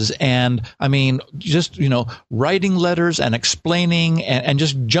resources and, writing letters and explaining and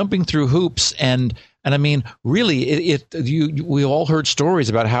just jumping through hoops. And really, we all heard stories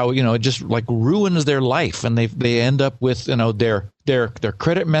about how, it just like ruins their life, and they end up with, their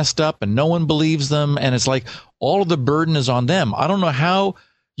credit messed up and no one believes them. And it's like all of the burden is on them. I don't know how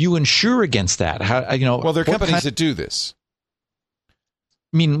you insure against that. Well, there are companies that do this.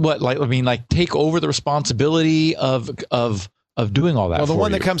 Take over the responsibility of doing all that. Well, the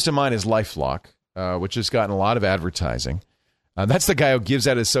one that comes to mind is LifeLock, which has gotten a lot of advertising. That's the guy who gives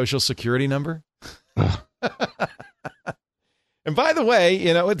out his social security number. And by the way,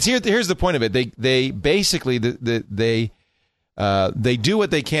 here's the point of it. They basically they do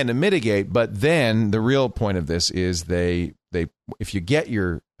what they can to mitigate, but then the real point of this is they if you get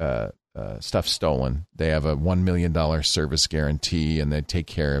your stuff stolen, they have a $1 million service guarantee, and they take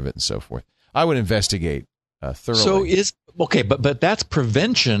care of it and so forth. I would investigate thoroughly. So but that's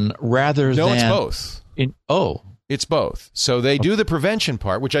prevention rather than... No, it's both. It's both. So they do the prevention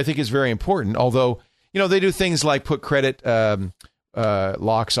part, which I think is very important. Although, they do things like put credit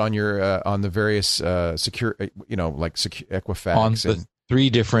locks on your on the various secure, like Equifax on the 3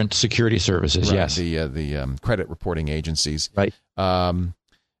 different security services. Right, yes, the credit reporting agencies, right, and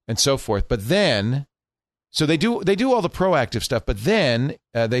so forth. But then, so they do all the proactive stuff. But then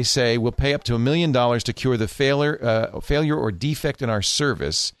they say we'll pay up to $1 million to cure the failure or defect in our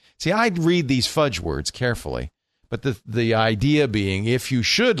service. See, I'd read these fudge words carefully. But the idea being, if you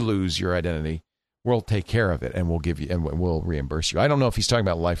should lose your identity, we'll take care of it and we'll give you and we'll reimburse you. I don't know if he's talking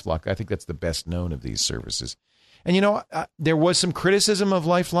about LifeLock. I think that's the best known of these services. And there was some criticism of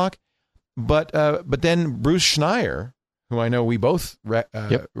LifeLock, but then Bruce Schneier, who I know we both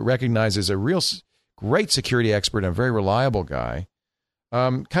recognize as a real great security expert and a very reliable guy,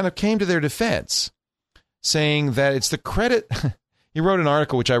 kind of came to their defense, saying that it's the credit. He wrote an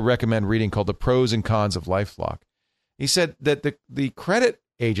article which I recommend reading called "The Pros and Cons of LifeLock." He said that the credit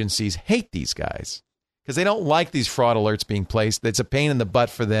agencies hate these guys because they don't like these fraud alerts being placed. It's a pain in the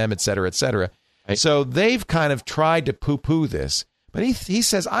butt for them, et cetera, et cetera. Right. So they've kind of tried to poo-poo this. But he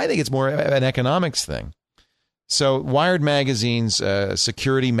says, I think it's more an economics thing. So Wired Magazine's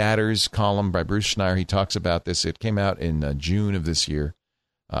Security Matters column by Bruce Schneier, he talks about this. It came out in June of this year.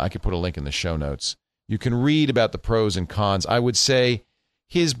 I could put a link in the show notes. You can read about the pros and cons. I would say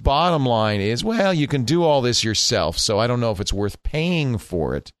his bottom line is, well, you can do all this yourself, so I don't know if it's worth paying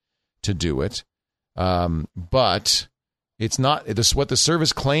for it to do it. But it's not what the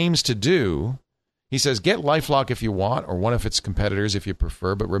service claims to do. He says, get LifeLock if you want, or one of its competitors if you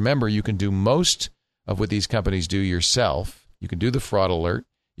prefer. But remember, you can do most of what these companies do yourself. You can do the fraud alert.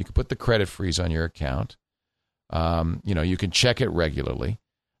 You can put the credit freeze on your account. You can check it regularly.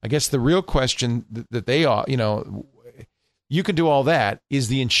 I guess the real question that they are, you can do all that. Is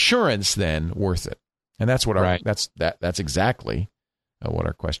the insurance then worth it? And that's what that's exactly what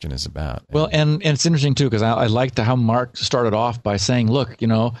our question is about. Well, and it's interesting too, because I liked how Mark started off by saying, look,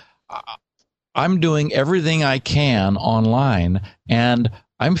 I'm doing everything I can online and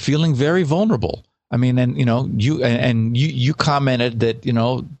I'm feeling very vulnerable. I mean, and you commented that,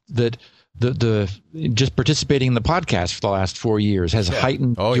 that the just participating in the podcast for the last 4 years has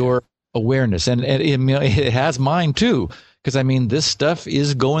heightened your awareness, and it has mine too. Because I mean, this stuff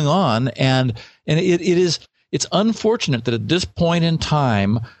is going on, and it's unfortunate that at this point in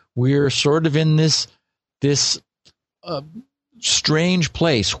time we're sort of in this strange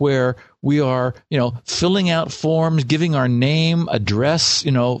place where we are, filling out forms, giving our name, address,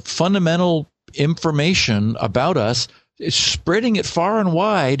 fundamental information about us, spreading it far and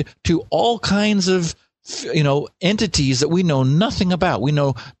wide to all kinds of entities that we know nothing about. We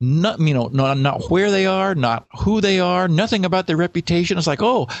know not where they are, not who they are, nothing about their reputation. It's like,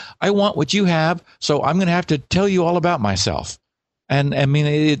 oh, I want what you have, so I'm going to have to tell you all about myself. And I mean,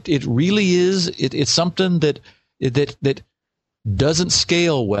 it really is. It's something that doesn't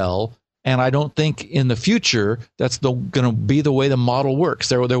scale well. And I don't think in the future that's going to be the way the model works.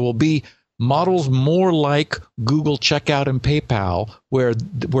 There will be models more like Google Checkout and PayPal, where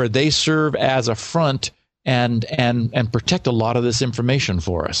they serve as a front and protect a lot of this information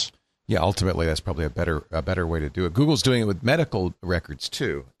for us. Yeah, ultimately that's probably a better way to do it. Google's doing it with medical records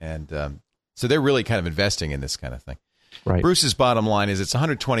too, and so they're really kind of investing in this kind of thing. Right. Bruce's bottom line is it's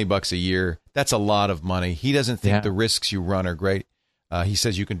 $120 a year. That's a lot of money. He doesn't think the risks you run are great. He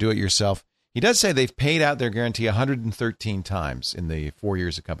says you can do it yourself. He does say they've paid out their guarantee 113 times in the 4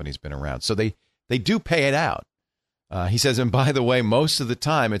 years the company's been around. So they do pay it out. He says, and by the way, most of the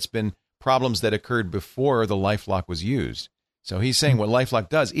time it's been problems that occurred before the LifeLock was used. So he's saying what LifeLock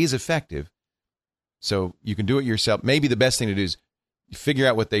does is effective. So you can do it yourself. Maybe the best thing to do is figure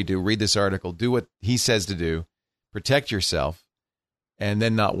out what they do, read this article, do what he says to do, protect yourself, and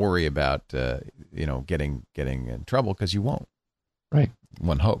then not worry about getting in trouble, because you won't. Right.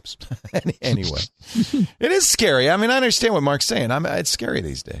 One hopes. Anyway, it is scary. I mean, I understand what Mark's saying. It's scary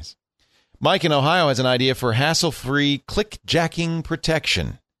these days. Mike in Ohio has an idea for hassle-free click-jacking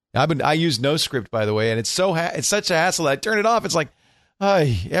protection. I use NoScript, by the way, and it's such a hassle that I turn it off. It's like,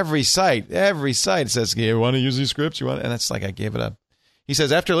 every site says, you want to use these scripts? And it's like I gave it up. He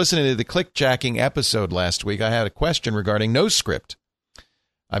says, after listening to the click-jacking episode last week, I had a question regarding NoScript.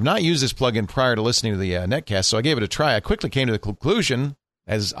 I've not used this plugin prior to listening to the Netcast, so I gave it a try. I quickly came to the conclusion,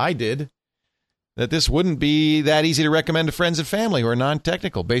 as I did, that this wouldn't be that easy to recommend to friends and family who are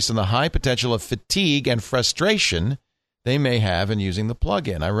non-technical, based on the high potential of fatigue and frustration they may have in using the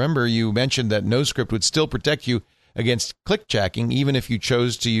plugin. I remember you mentioned that NoScript would still protect you against clickjacking, even if you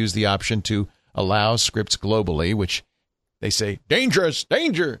chose to use the option to allow scripts globally, which they say, dangerous,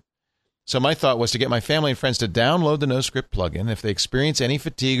 danger. So my thought was to get my family and friends to download the NoScript plugin. If they experience any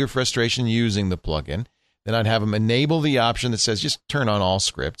fatigue or frustration using the plugin, then I'd have them enable the option that says just turn on all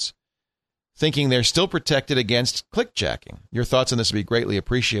scripts, thinking they're still protected against clickjacking. Your thoughts on this would be greatly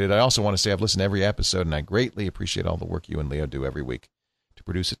appreciated. I also want to say I've listened to every episode, and I greatly appreciate all the work you and Leo do every week to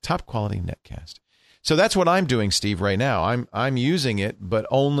produce a top-quality netcast. So that's what I'm doing, Steve, right now. I'm using it, but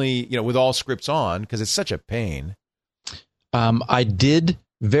only with all scripts on because it's such a pain. I did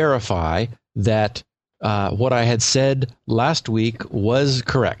verify that what I had said last week was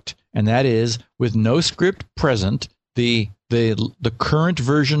correct, and that is with NoScript present, the current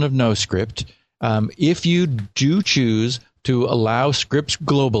version of NoScript, if you do choose to allow scripts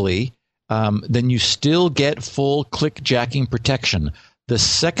globally, then you still get full clickjacking protection. The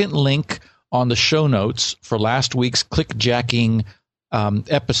second link on the show notes for last week's clickjacking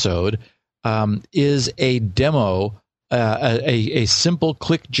episode is a demo, a simple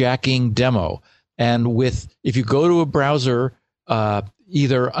clickjacking demo. And if you go to a browser,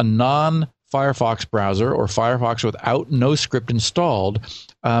 either a non-Firefox browser or Firefox without NoScript installed,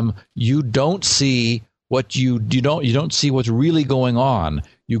 you don't see you don't see what's really going on.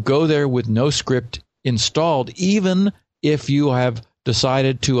 You go there with NoScript installed, even if you have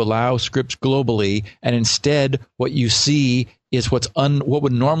decided to allow scripts globally, and instead what you see is what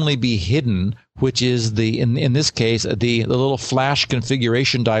would normally be hidden, which is in this case the little flash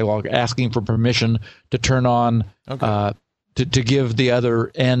configuration dialog asking for permission to turn on to give the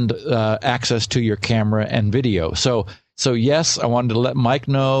other end access to your camera and video. So yes, I wanted to let Mike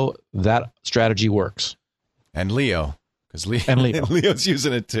know that strategy works. And Leo, because Leo's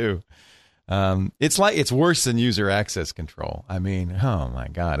using it too. It's worse than user access control. I mean, oh my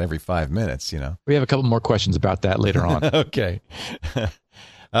God, every 5 minutes, We have a couple more questions about that later on. Okay.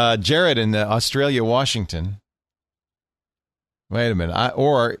 Jared in Australia, Washington. Wait a minute.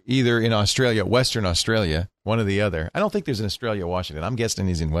 Or either in Australia, Western Australia, one or the other. I don't think there's an Australia, Washington. I'm guessing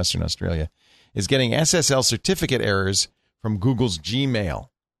he's in Western Australia. Is getting SSL certificate errors from Google's Gmail.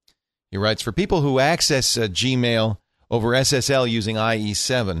 He writes, for people who access Gmail over SSL using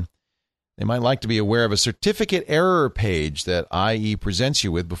IE7, they might like to be aware of a certificate error page that IE presents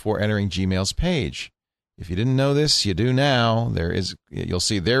you with before entering Gmail's page. If you didn't know this, you do now. You'll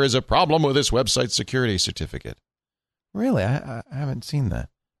see there is a problem with this website security certificate. Really? I haven't seen that.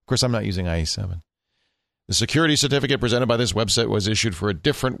 Of course, I'm not using IE7. The security certificate presented by this website was issued for a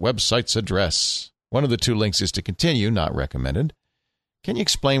different website's address. One of the two links is to continue, not recommended. Can you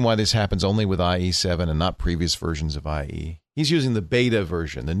explain why this happens only with IE7 and not previous versions of IE? He's using the beta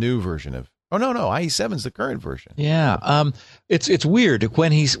version, the new version of. Oh no, IE7 is the current version. Yeah, it's weird.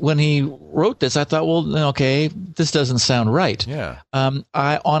 When he wrote this, I thought, well, okay, this doesn't sound right. Yeah. On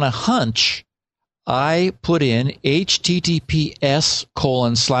a hunch, I put in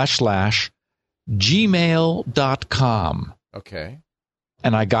https://gmail.com. Okay.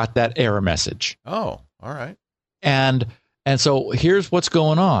 And I got that error message. Oh, all right. And so here's what's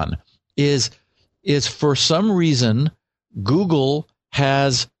going on is for some reason Google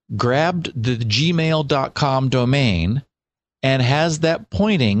has grabbed the gmail.com domain and has that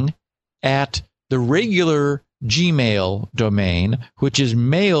pointing at the regular Gmail domain, which is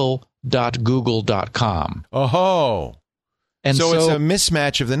mail.google.com. Oh. And so it's a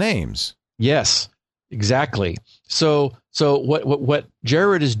mismatch of the names. Yes, exactly. So what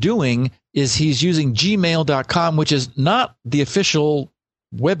Jared is doing is he's using gmail.com, which is not the official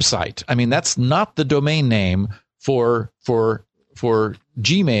website. I mean, that's not the domain name for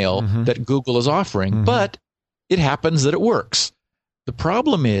Gmail that Google is offering, but it happens that it works. The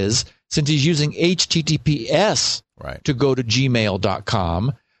problem is, since he's using HTTPS to go to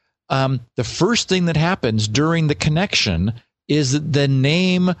gmail.com, the first thing that happens during the connection is that the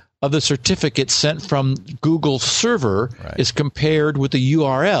name of the certificate sent from Google's server is compared with the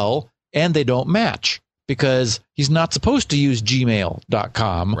URL, and they don't match because he's not supposed to use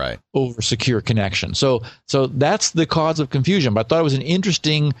gmail.com over secure connection. So that's the cause of confusion. But I thought it was an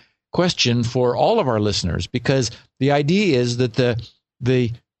interesting question for all of our listeners, because the idea is that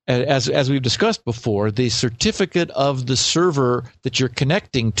as we've discussed before, the certificate of the server that you're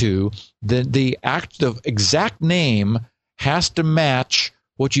connecting to, the exact name has to match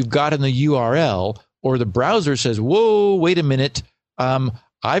what you've got in the URL, or the browser says, whoa, wait a minute,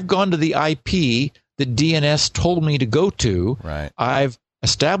 I've gone to the IP that DNS told me to go to. I've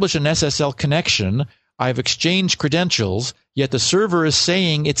established an SSL connection. I've exchanged credentials, yet the server is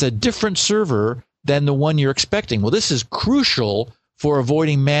saying it's a different server than the one you're expecting. Well, this is crucial for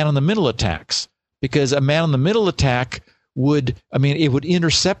avoiding man-in-the-middle attacks, because a man-in-the-middle attack would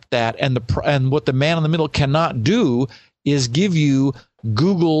intercept that, and what the man-in-the-middle cannot do is give you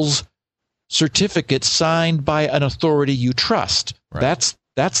Google's certificate signed by an authority you trust. Right.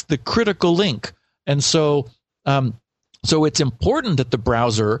 That's the critical link. And so it's important that the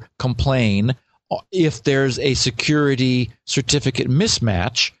browser complain if there's a security certificate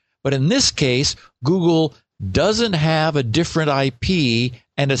mismatch. But in this case, Google doesn't have a different IP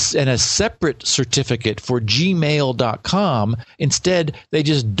and a separate certificate for gmail.com. Instead, they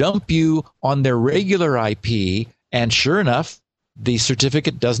just dump you on their regular IP, and sure enough, the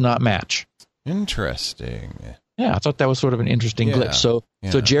certificate does not match. Interesting. Yeah, I thought that was sort of an interesting glitch. So,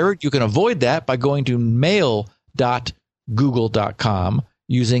 Yeah. Jared, you can avoid that by going to mail.google.com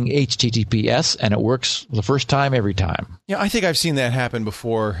using HTTPS, and it works the first time every time. Yeah, I think I've seen that happen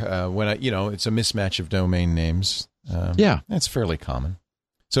before when it's a mismatch of domain names. That's fairly common.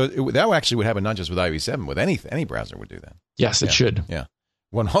 So that actually would happen not just with IE7, with any browser would do that. Yes, it should. Yeah.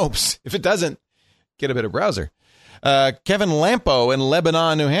 One hopes. If it doesn't, get a better browser. Kevin Lampo in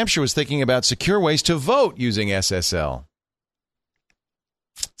Lebanon, New Hampshire was thinking about secure ways to vote using SSL.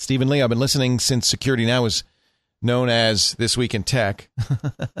 Stephen Lee, I've been listening since Security Now was known as This Week in Tech.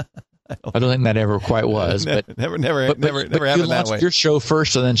 I don't think that ever quite was, but never but happened you that way. Your show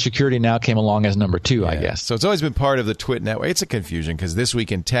first, and then Security Now came along as number 2, I guess. So it's always been part of the Twit network. It's a confusion because This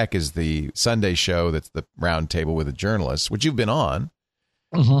Week in Tech is the Sunday show that's the round table with the journalists, which you've been on,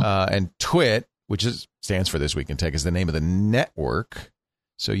 and Twit, which stands for This Week in Tech, is the name of the network.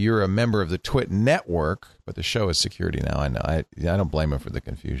 So you're a member of the Twit network, but the show is Security Now. I know. I don't blame him for the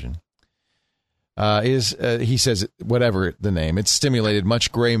confusion. He says, whatever the name, it's stimulated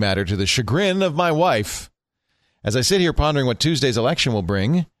much gray matter to the chagrin of my wife. As I sit here pondering what Tuesday's election will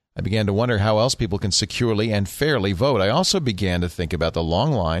bring, I began to wonder how else people can securely and fairly vote. I also began to think about the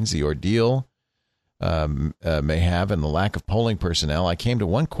long lines, the ordeal may have, and the lack of polling personnel. I came to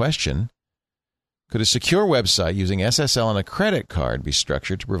one question. Could a secure website using SSL and a credit card be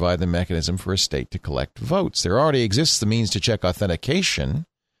structured to provide the mechanism for a state to collect votes? There already exists the means to check authentication.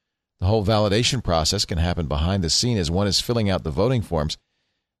 The whole validation process can happen behind the scene as one is filling out the voting forms.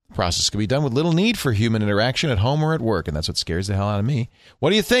 The process can be done with little need for human interaction at home or at work, and that's what scares the hell out of me.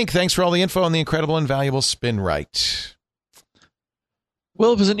 What do you think? Thanks for all the info on the incredible and valuable Spin Right.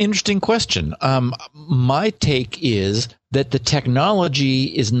 Well, it was an interesting question. My take is that the technology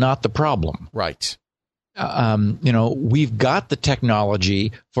is not the problem. Right. We've got the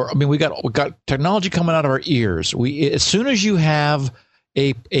technology we got technology coming out of our ears. As soon as you have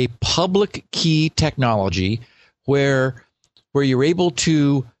a public key technology where you're able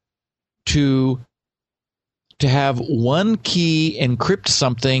to have one key encrypt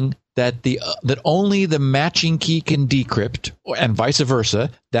something that only the matching key can decrypt, and vice versa,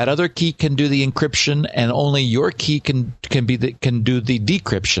 that other key can do the encryption and only your key can do the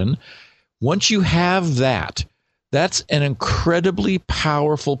decryption. Once you have that, that's an incredibly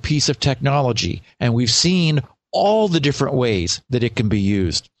powerful piece of technology, and we've seen all the different ways that it can be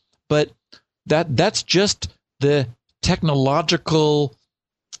used. But that's just the technological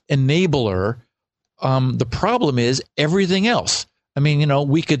enabler. The problem is everything else. I mean,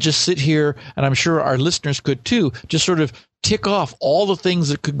 we could just sit here, and I'm sure our listeners could too, just sort of tick off all the things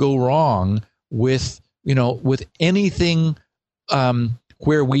that could go wrong with anything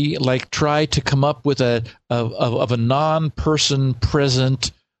where we try to come up with a non-person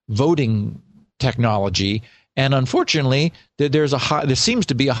present voting technology. And unfortunately, there seems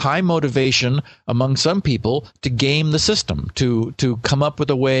to be a high motivation among some people to game the system, to come up with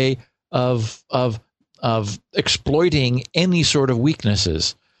a way of exploiting any sort of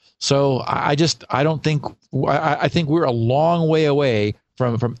weaknesses. So I think we're a long way away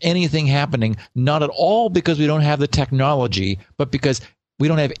from anything happening. Not at all because we don't have the technology, but because we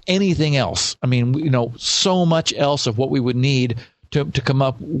don't have anything else. I mean, so much else of what we would need to come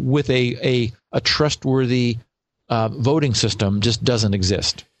up with a trustworthy voting system just doesn't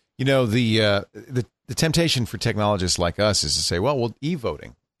exist. The temptation for technologists like us is to say, well,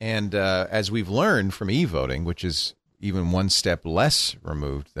 e-voting. And as we've learned from e-voting, which is even one step less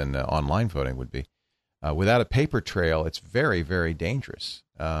removed than online voting would be, without a paper trail, it's very, very dangerous.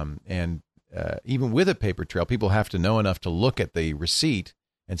 And even with a paper trail, people have to know enough to look at the receipt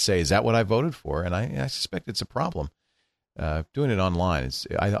and say, is that what I voted for? And I suspect it's a problem. Doing it online,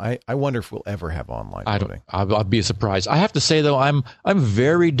 I wonder if we'll ever have online voting. I'll be surprised. I have to say, though, I'm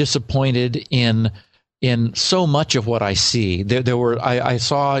very disappointed in so much of what I see. I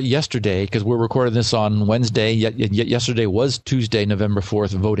saw yesterday, because we're recording this on Wednesday. Yesterday was Tuesday, November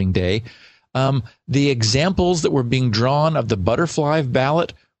 4th, voting day. The examples that were being drawn of the butterfly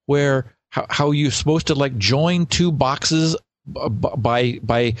ballot, where how you're supposed to join two boxes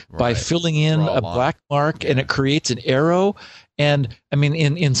by filling in a black mark, and it creates an arrow. And I mean,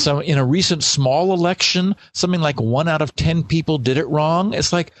 in a recent small election, something like 1 out of 10 people did it wrong.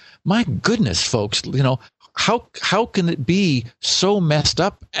 It's like, my goodness, folks, how can it be so messed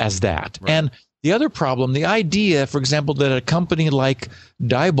up as that? Right. And the other problem, the idea, for example, that a company like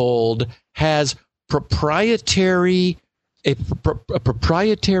Diebold has a proprietary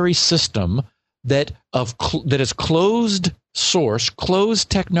system that is closed source,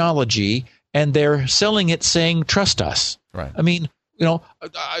 closed technology, and they're selling it saying, trust us. Right. I mean, it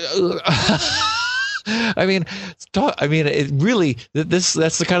really, that's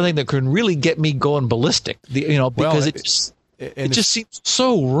the kind of thing that can really get me going ballistic, because it just seems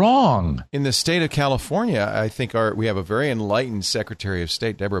so wrong. In the state of California, I think we have a very enlightened Secretary of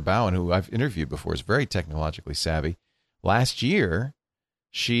State, Deborah Bowen, who I've interviewed before, is very technologically savvy. Last year,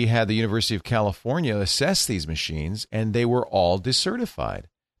 she had the University of California assess these machines, and they were all decertified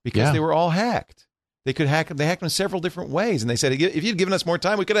because they were all hacked. They could hack them. They hacked them in several different ways, and they said, if you'd given us more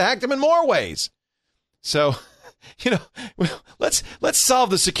time, we could have hacked them in more ways. So, let's solve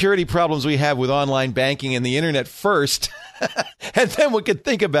the security problems we have with online banking and the internet first, and then we could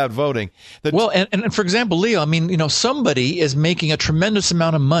think about voting. And for example, Leo, I mean, somebody is making a tremendous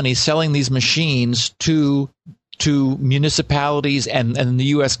amount of money selling these machines to municipalities and the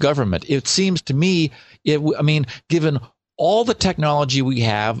U.S. government. It seems to me, given all the technology we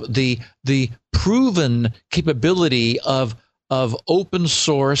have, the proven capability of open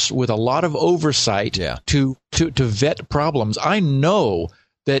source with a lot of oversight to vet problems, I know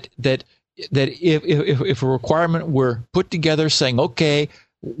that if a requirement were put together saying, okay,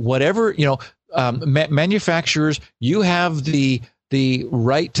 whatever, manufacturers, you have the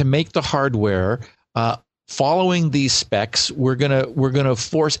right to make the hardware. Following these specs, we're gonna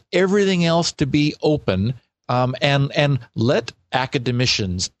force everything else to be open, and let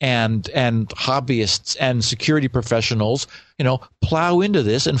academicians and hobbyists and security professionals, plow into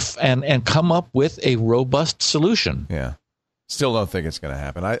this and come up with a robust solution. Yeah, still don't think it's going to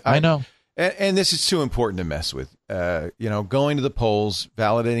happen. I know, and this is too important to mess with. Going to the polls,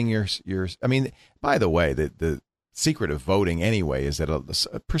 validating your. I mean, by the way, the secret of voting anyway is that a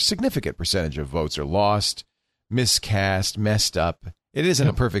significant percentage of votes are lost, miscast, messed up. It isn't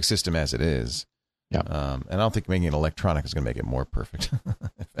a perfect system as it is. Yeah. And I don't think making it electronic is going to make it more perfect.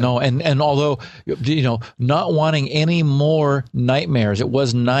 No, and although, not wanting any more nightmares, it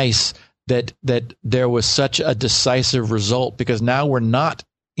was nice that there was such a decisive result, because now we're not,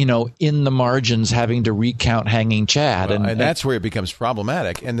 in the margins having to recount hanging Chad. Well, and that's where it becomes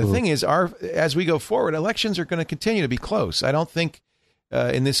problematic. And the thing is, as we go forward, elections are going to continue to be close. I don't think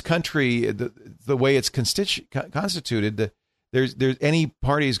in this country, the way it's constituted, there's any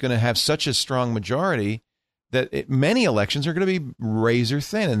party is going to have such a strong majority that many elections are going to be razor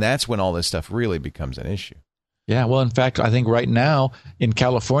thin, and that's when all this stuff really becomes an issue. Yeah, well, in fact, I think right now in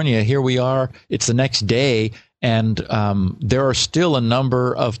California, here we are, it's the next day, and there are still a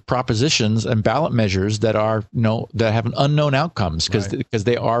number of propositions and ballot measures that are, that have unknown outcomes because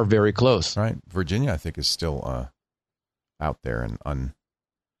they are very close. Right. Virginia, I think, is still out there and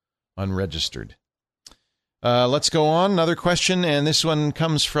unregistered. Let's go on. Another question, and this one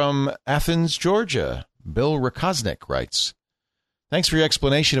comes from Athens, Georgia. Bill Rakosnik writes, thanks for your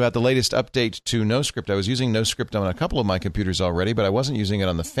explanation about the latest update to NoScript. I was using NoScript on a couple of my computers already, but I wasn't using it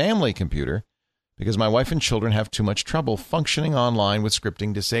on the family computer because my wife and children have too much trouble functioning online with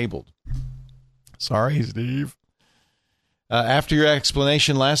scripting disabled. Sorry, Steve. After your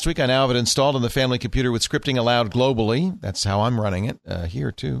explanation last week, I now have it installed on the family computer with scripting allowed globally. That's how I'm running it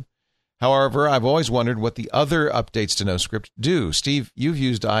here, too. However, I've always wondered what the other updates to NoScript do. Steve, you've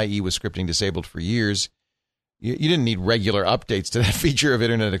used IE with scripting disabled for years. You didn't need regular updates to that feature of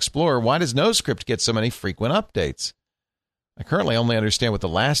Internet Explorer. Why does NoScript get so many frequent updates? I currently only understand what the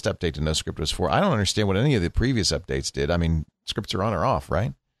last update to NoScript was for. I don't understand what any of the previous updates did. I mean, scripts are on or off,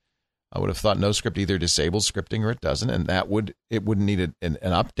 right? I would have thought NoScript either disables scripting or it doesn't, and it wouldn't need an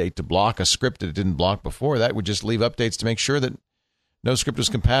update to block a script that it didn't block before. That would just leave updates to make sure that NoScript was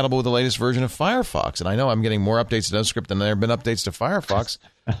compatible with the latest version of Firefox. And I know I'm getting more updates to NoScript than there have been updates to Firefox.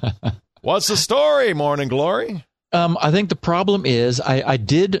 What's the story, Morning Glory? I think the problem is I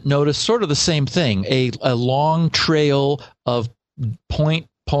did notice sort of the same thing, a long trail of point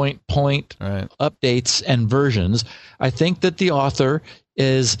updates and versions. I think that the author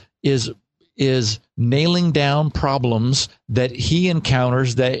is nailing down problems that he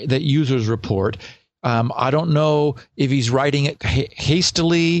encounters that users report. I don't know if he's writing it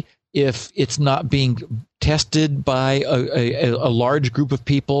hastily, if it's not being tested by a large group of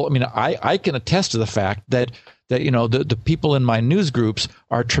people. I mean, I can attest to the fact that that, the people in my news groups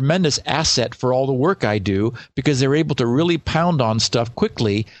are a tremendous asset for all the work I do, because they're able to really pound on stuff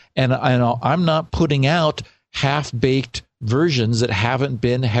quickly. And I'm not putting out half-baked versions that haven't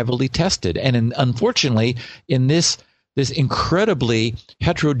been heavily tested. And unfortunately, in this incredibly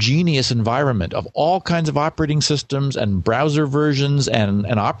heterogeneous environment of all kinds of operating systems and browser versions and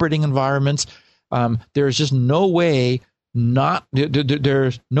operating environments, there's just no way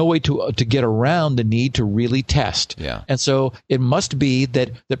there's no way to get around the need to really test. Yeah. And so it must be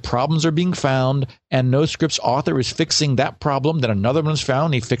that problems are being found, and NoScript's author is fixing that problem, then another one's found,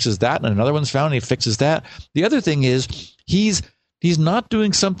 and he fixes that, and another one's found, and he fixes that. The other thing is he's not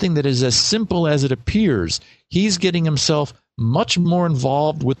doing something that is as simple as it appears. He's getting himself much more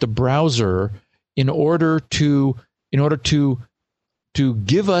involved with the browser in order to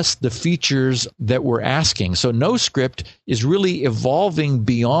give us the features that we're asking. So NoScript is really evolving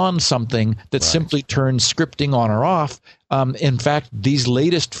beyond something that simply turns scripting on or off. In fact, these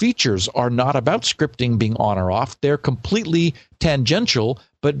latest features are not about scripting being on or off. They're completely tangential,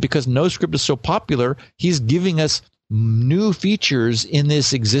 but because NoScript is so popular, he's giving us new features in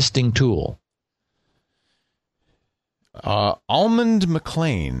this existing tool. Almond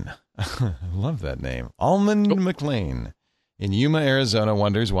McLean. I love that name. Almond McLean in Yuma, Arizona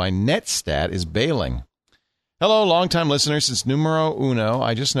wonders why Netstat is bailing. Hello, long-time listener since numero uno.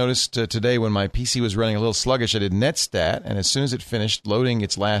 I just noticed today when my PC was running a little sluggish, I did Netstat, and as soon as it finished loading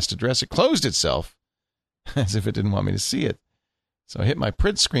its last address, it closed itself as if it didn't want me to see it. So I hit my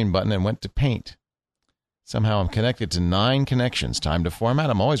print screen button and went to Paint. Somehow I'm connected to 9 connections. Time to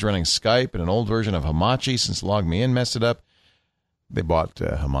format. I'm always running Skype and an old version of Hamachi since LogMeIn messed it up. They bought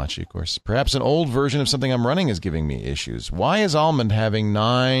Hamachi, of course. Perhaps an old version of something I'm running is giving me issues. Why is Almond having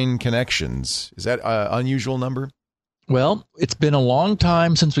 9 connections? Is that an unusual number? Well, it's been a long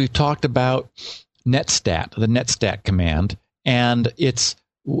time since we've talked about Netstat, the Netstat command, and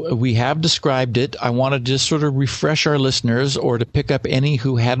we have described it. I want to just sort of refresh our listeners, or to pick up any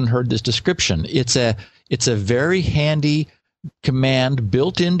who hadn't heard this description. It's a very handy command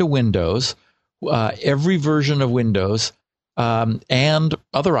built into Windows, every version of Windows, and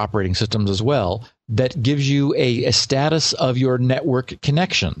other operating systems as well, that gives you a status of your network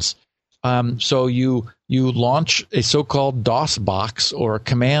connections. So you launch a so-called DOS box or a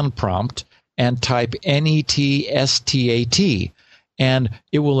command prompt and type NETSTAT, and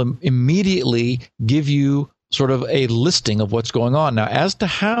it will immediately give you sort of a listing of what's going on. Now, as to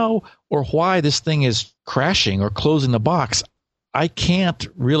how or why this thing is crashing or closing the box, I can't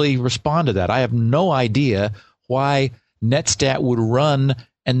really respond to that. I have no idea why Netstat would run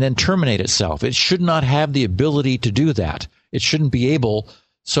and then terminate itself. It should not have the ability to do that. It shouldn't be able.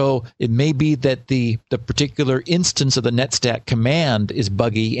 So it may be that the particular instance of the Netstat command is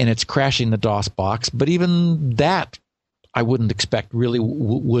buggy and it's crashing the DOS box, but even that I wouldn't expect really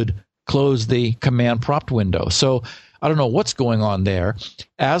would close the command prompt window. So I don't know what's going on there.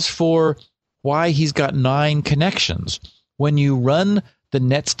 As for why he's got 9 connections, when you run the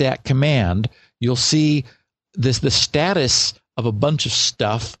Netstat command, you'll see the status of a bunch of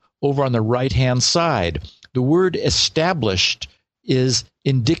stuff over on the right-hand side. The word established is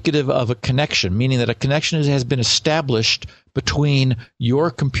indicative of a connection, meaning that a connection has been established between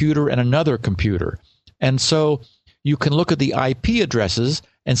your computer and another computer. And so you can look at the IP addresses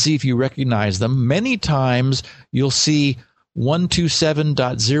and see if you recognize them. Many times you'll see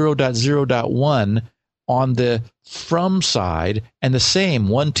 127.0.0.1 on the from side, and the same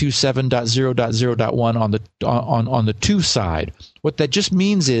 127.0.0.1 on the to side. What that just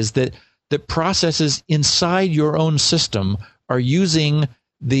means is that the processes inside your own system are using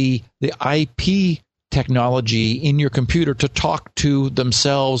the IP technology in your computer to talk to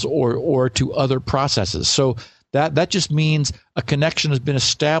themselves or to other processes. So that just means a connection has been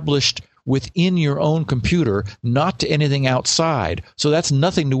established within your own computer, not to anything outside. So that's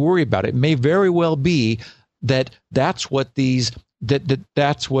nothing to worry about. It may very well be that's what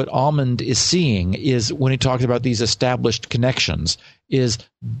that's what Almond is seeing, is when he talks about these established connections, is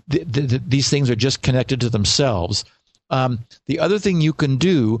these things are just connected to themselves. The other thing you can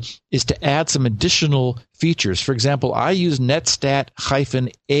do is to add some additional features. For example, I use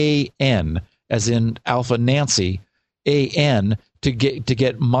netstat-an, as in Alpha Nancy, AN, to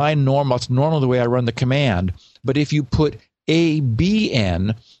get my normal. It's normal the way I run the command. But if you put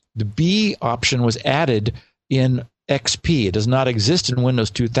ABN, the B option was added in XP. It does not exist in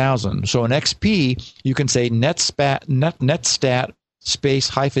Windows 2000. So in XP, you can say netstat space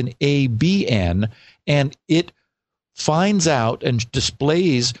hyphen ABN, and it finds out and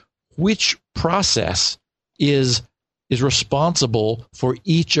displays which process is is responsible for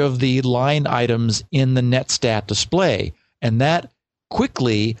each of the line items in the NetStat display. And that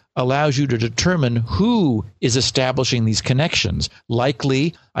quickly allows you to determine who is establishing these connections.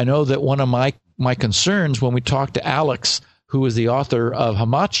 Likely, I know that one of my concerns when we talked to Alex, who is the author of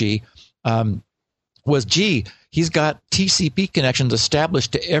Hamachi, was, he's got TCP connections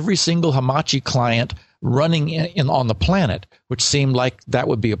established to every single Hamachi client running on the planet, which seemed like that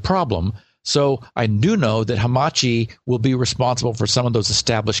would be a problem. So I do know that Hamachi will be responsible for some of those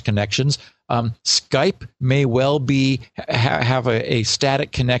established connections. Skype may well have a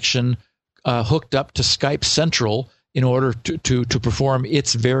static connection hooked up to Skype Central in order to perform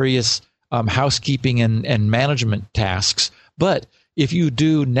its various housekeeping and management tasks. But if you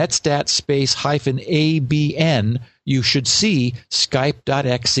do netstat space -abn, you should see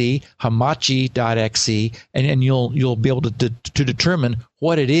skype.exe, hamachi.exe, and you'll be able to determine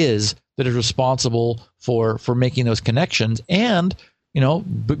what it is that is responsible for making those connections. And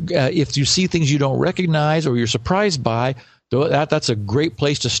if you see things you don't recognize or you're surprised by, that's a great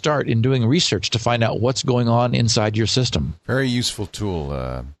place to start in doing research to find out what's going on inside your system. Very useful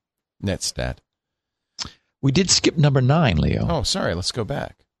tool, NetStat. We did skip number 9, Leo. Oh, sorry. Let's go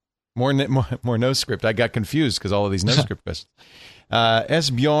back. More NoScript. I got confused because all of these NoScript questions. S.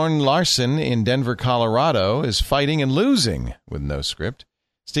 Bjorn Larson in Denver, Colorado is fighting and losing with NoScript.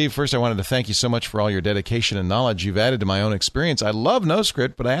 Steve, first I wanted to thank you so much for all your dedication and knowledge you've added to my own experience. I love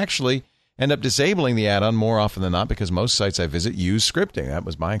NoScript, but I actually end up disabling the add-on more often than not because most sites I visit use scripting. That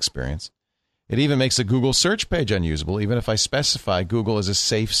was my experience. It even makes the Google search page unusable, even if I specify Google as a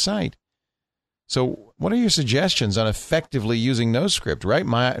safe site. So what are your suggestions on effectively using NoScript? Right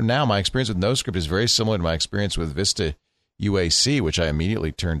now, my experience with NoScript is very similar to my experience with Vista UAC, which I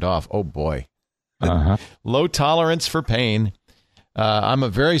immediately turned off. Oh, boy. Low tolerance for pain. I'm a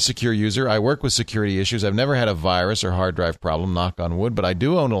very secure user. I work with security issues. I've never had a virus or hard drive problem, knock on wood, but I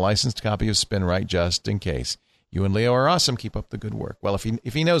do own a licensed copy of SpinRite just in case. You and Leo are awesome. Keep up the good work. Well,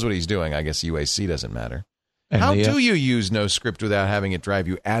 if he knows what he's doing, I guess UAC doesn't matter. And how do you use NoScript without having it drive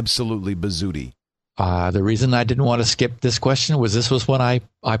you absolutely bazooty? The reason I didn't want to skip this question was this was when I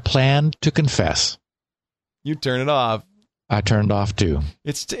planned to confess. You turn it off. I turned off too.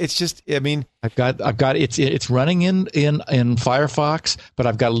 It's just, I mean, I've got it's running in Firefox, but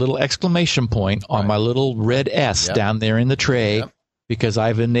I've got a little exclamation point on my little red S down there in the tray because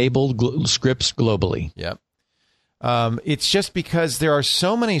I've enabled scripts globally. Yep. It's just because there are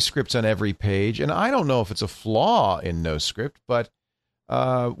so many scripts on every page, and I don't know if it's a flaw in NoScript, but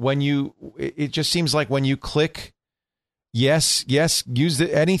it just seems like when you click yes, use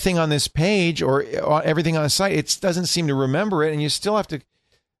anything on this page or everything on the site, it doesn't seem to remember it, and you still have to.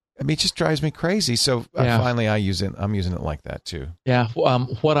 I mean, it just drives me crazy. So finally, I'm using it like that too. Yeah.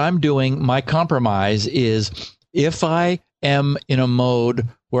 What I'm doing, my compromise is if I am in a mode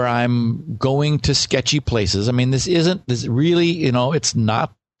where I'm going to sketchy places. I mean, this really, it's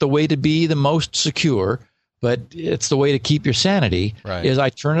not the way to be the most secure, but it's the way to keep your sanity. Right. Is I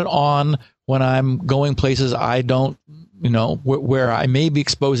turn it on when I'm going places I don't, where I may be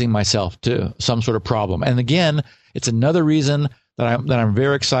exposing myself to some sort of problem. And again, it's another reason that I'm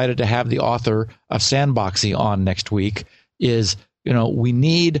very excited to have the author of Sandboxy on next week. Is we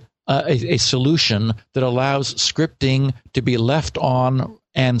need a solution that allows scripting to be left on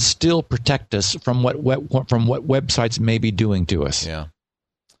and still protect us from what websites may be doing to us. Yeah.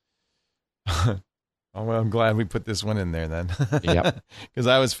 Oh, well, I'm glad we put this one in there then. Yep. Because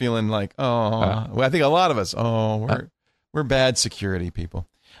I was feeling like, I think a lot of us, we're bad security people.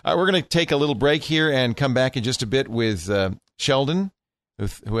 We're going to take a little break here and come back in just a bit with Sheldon,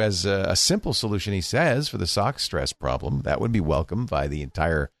 who has a simple solution, he says, for the sock stress problem. That would be welcomed by the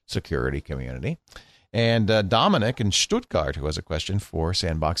entire security community. And Dominic in Stuttgart, who has a question for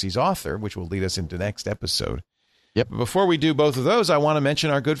Sandboxy's author, which will lead us into next episode. Yep. Before we do both of those, I want to mention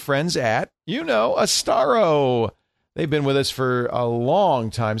our good friends at, Astaro. They've been with us for a long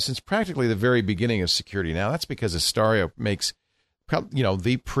time, since practically the very beginning of security. Now, that's because Astaro makes,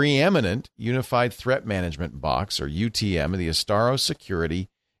 the preeminent Unified Threat Management Box, or UTM, the Astaro Security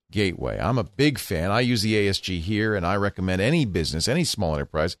Gateway. I'm a big fan. I use the ASG here, and I recommend any business, any small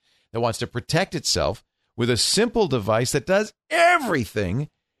enterprise that wants to protect itself with a simple device that does everything.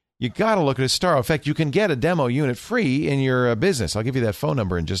 You got to look at Astaro. In fact, you can get a demo unit free in your business. I'll give you that phone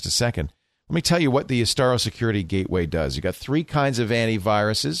number in just a second. Let me tell you what the Astaro Security Gateway does. You got 3 kinds of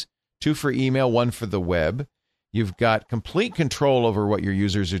antiviruses, 2 for email, 1 for the web. You've got complete control over what your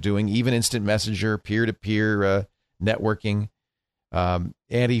users are doing, even instant messenger, peer-to-peer networking,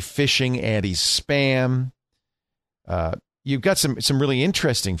 anti-phishing, anti-spam. you've got some really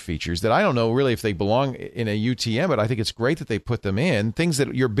interesting features that I don't know really if they belong in a UTM, but I think it's great that they put them in. Things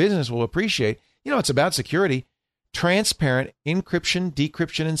that your business will appreciate. You know, it's about security. Transparent encryption,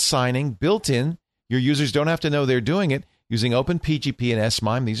 decryption, and signing built in. Your users don't have to know they're doing it using OpenPGP and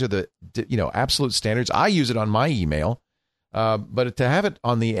SMIME. These are the absolute standards. I use it on my email, but to have it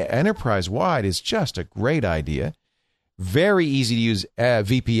on the enterprise-wide is just a great idea. Very easy to use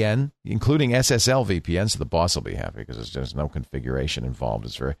VPN, including SSL VPN, so the boss will be happy because there's no configuration involved.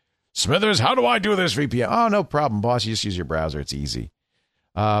 It's very, Smithers, how do I do this VPN? Oh, no problem, boss. You just use your browser. It's easy.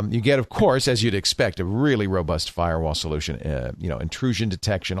 You get, of course, as you'd expect, a really robust firewall solution, intrusion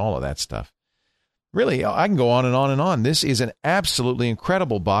detection, all of that stuff. Really, I can go on and on and on. This is an absolutely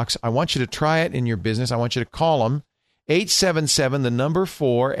incredible box. I want you to try it in your business. I want you to call them 877, the number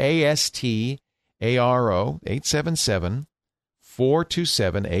 4, ASTARO,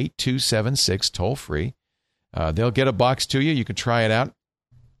 877-427-8276, toll free. They'll get a box to you. You can try it out.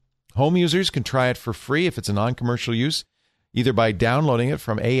 Home users can try it for free if it's a non-commercial use, either by downloading it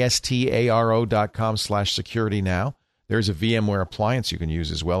from astaro.com/security now. There's a VMware appliance you can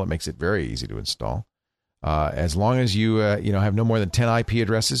use as well. It makes it very easy to install. As long as you have no more than 10 IP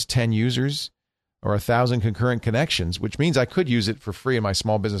addresses, 10 users, or 1,000 concurrent connections, which means I could use it for free in my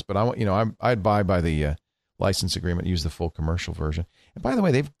small business, but I'd buy by the license agreement, use the full commercial version. And by the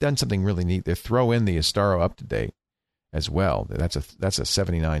way, they've done something really neat. They throw in the Astaro Up to Date as well. That's a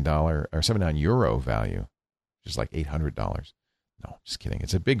 $79 or €79 value, which is like $800. No, just kidding.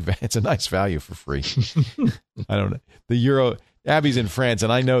 It's a nice value for free. I don't know. The euro, Abby's in France,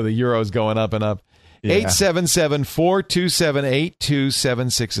 and I know the euro is going up and up. Yeah.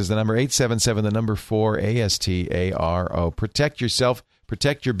 877-427-8276 is the number. 877, the number 4, ASTARO. Protect yourself,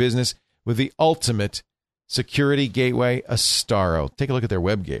 protect your business with the ultimate security gateway, Astaro. Take a look at their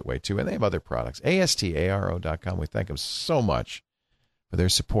web gateway, too, and they have other products. ASTARO.com. We thank them so much for their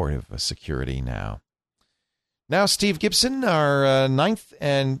support of security now. Now, Steve Gibson, our 11th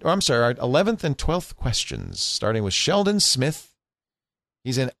and 12th questions, starting with Sheldon Smith.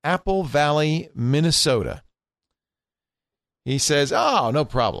 He's in Apple Valley, Minnesota. He says, no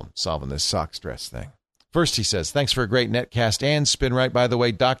problem solving this sock stress thing. First, he says, thanks for a great netcast and SpinRite. By the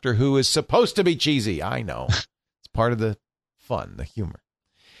way, Doctor Who is supposed to be cheesy. I know. It's part of the fun, the humor.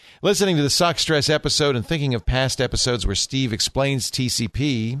 Listening to the sock stress episode and thinking of past episodes where Steve explains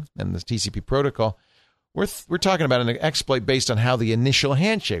TCP and the TCP protocol, we're talking about an exploit based on how the initial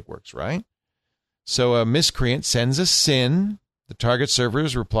handshake works, right? So a miscreant sends a SYN. The target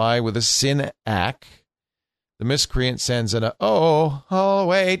servers reply with a SYN-ACK. The miscreant sends an,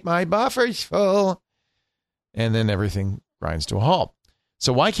 wait, my buffer's full. And then everything grinds to a halt.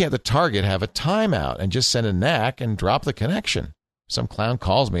 So why can't the target have a timeout and just send a NAC and drop the connection? Some clown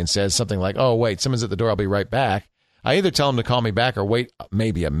calls me and says something like, wait, someone's at the door, I'll be right back. I either tell them to call me back or wait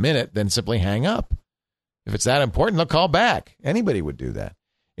maybe a minute, then simply hang up. If it's that important, they'll call back. Anybody would do that.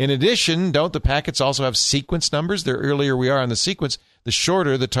 In addition, don't the packets also have sequence numbers? The earlier we are in the sequence, the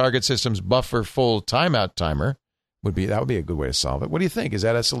shorter the target system's buffer full timeout timer would be. That would be a good way to solve it. What do you think? Is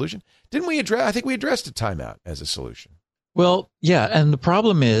that a solution? I think we addressed a timeout as a solution. Well, yeah, and the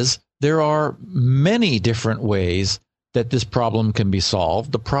problem is there are many different ways that this problem can be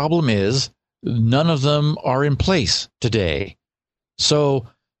solved. The problem is none of them are in place today. So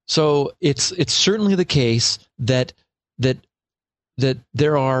it's certainly the case that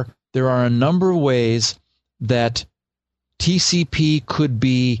there are a number of ways that TCP could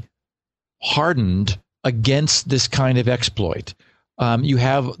be hardened against this kind of exploit. You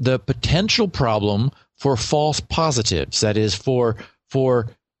have the potential problem for false positives, that is, for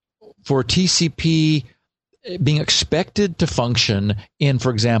TCP being expected to function in, for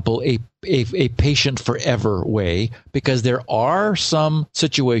example, a patient forever way, because there are some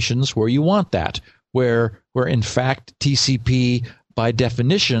situations where you want that, where in fact TCP by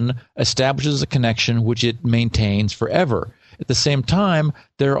definition establishes a connection which it maintains forever. At the same time,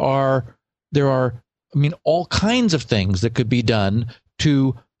 there are all kinds of things that could be done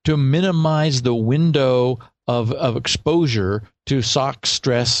to minimize the window of exposure to sock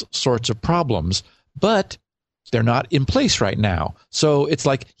stress sorts of problems, but they're not in place right now. So it's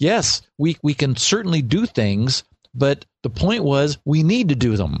like, yes, we can certainly do things, but the point was we need to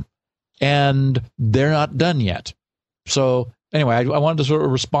do them, and they're not done yet. So anyway, I wanted to sort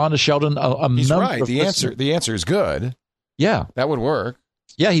of respond to Sheldon. He's right. The answer is good. Yeah, that would work.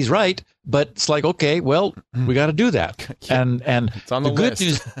 Yeah, he's right. But it's like, okay, well, we got to do that. And it's on the good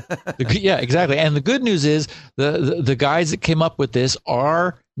list. News, yeah, exactly. And the good news is the guys that came up with this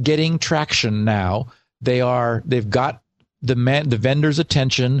are getting traction now. They've got the vendor's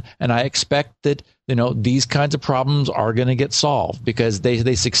attention, and I expect that these kinds of problems are going to get solved because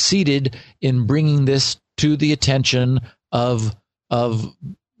they succeeded in bringing this to the attention of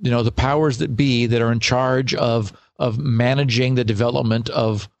the powers that be that are in charge of managing the development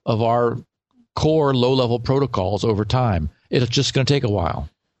of our core low-level protocols over time. It's just going to take a while.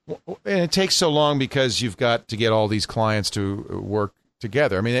 And it takes so long because you've got to get all these clients to work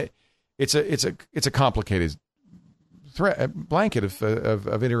together. I mean, it's a complicated blanket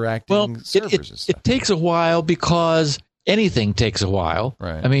of interacting servers. It takes a while because anything takes a while.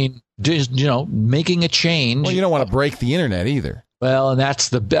 Right. I mean, just making a change. Well, you don't want to break the internet either. Well, and that's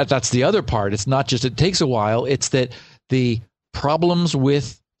the other part. It's not just it takes a while. It's that the problems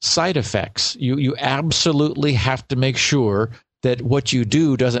with side effects. You absolutely have to make sure that what you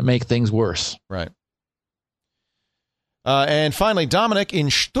do doesn't make things worse. Right. And finally, Dominic in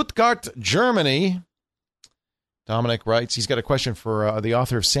Stuttgart, Germany. Dominic writes, he's got a question for the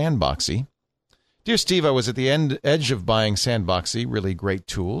author of Sandboxy. Dear Steve, I was at the edge of buying Sandboxy, really great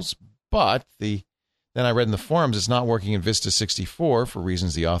tools, but then I read in the forums it's not working in Vista 64 for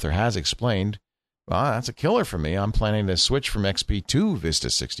reasons the author has explained. Well, that's a killer for me. I'm planning to switch from XP to Vista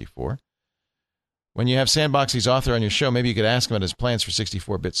 64. When you have Sandboxy's author on your show, maybe you could ask him about his plans for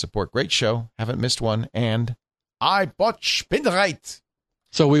 64-bit support. Great show. Haven't missed one. And I bought Spinnreit.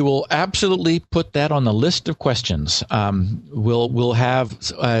 So we will absolutely put that on the list of questions. We'll have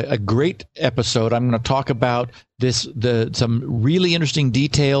a great episode. I'm going to talk about some really interesting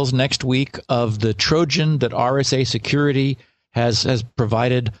details next week of the Trojan that RSA Security has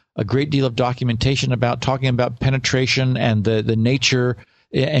provided a great deal of documentation about, talking about penetration and the nature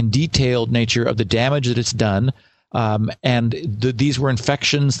and detailed nature of the damage that it's done. These were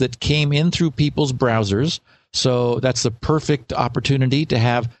infections that came in through people's browsers. So that's the perfect opportunity to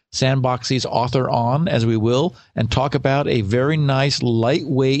have Sandboxy's author on, as we will, and talk about a very nice,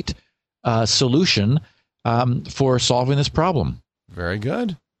 lightweight solution for solving this problem. Very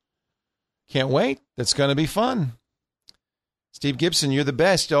good. Can't wait. That's going to be fun. Steve Gibson, you're the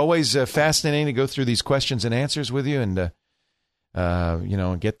best. Always fascinating to go through these questions and answers with you and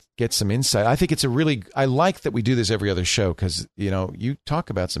get some insight. I think I like that we do this every other show because, you talk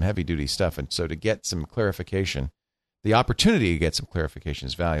about some heavy duty stuff. And so to get some clarification, the opportunity to get some clarification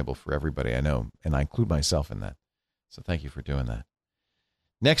is valuable for everybody I know. And I include myself in that. So thank you for doing that.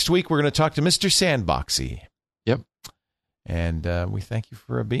 Next week, we're going to talk to Mr. Sandboxy. Yep. And we thank you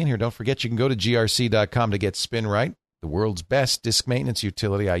for being here. Don't forget, you can go to grc.com to get SpinRite, the world's best disk maintenance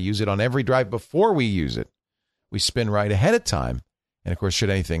utility. I use it on every drive before we use it. We spin right ahead of time. And, of course, should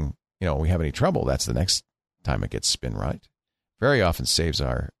anything, we have any trouble, that's the next time it gets spin right. Very often saves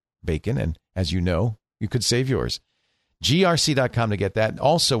our bacon. And as you know, you could save yours. grc.com to get that.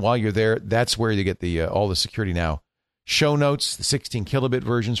 Also, while you're there, that's where you get all the Security Now show notes, the 16 kilobit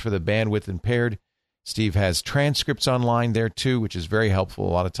versions for the bandwidth impaired. Steve has transcripts online there, too, which is very helpful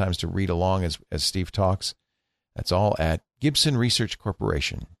a lot of times to read along as Steve talks. That's all at Gibson Research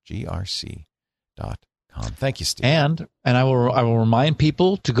Corporation, grc.com. Thank you, Steve. And I will remind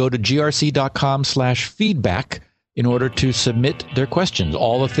people to go to grc.com/feedback in order to submit their questions.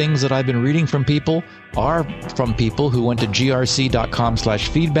 All the things that I've been reading from people are from people who went to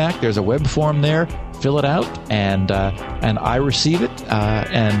grc.com/feedback. There's a web form there. Fill it out, and I receive it.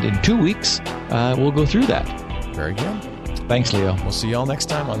 And in 2 weeks, we'll go through that. Very good. Thanks, Leo. We'll see you all next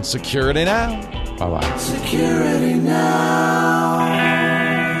time on Security Now. Bye-bye. Security Now.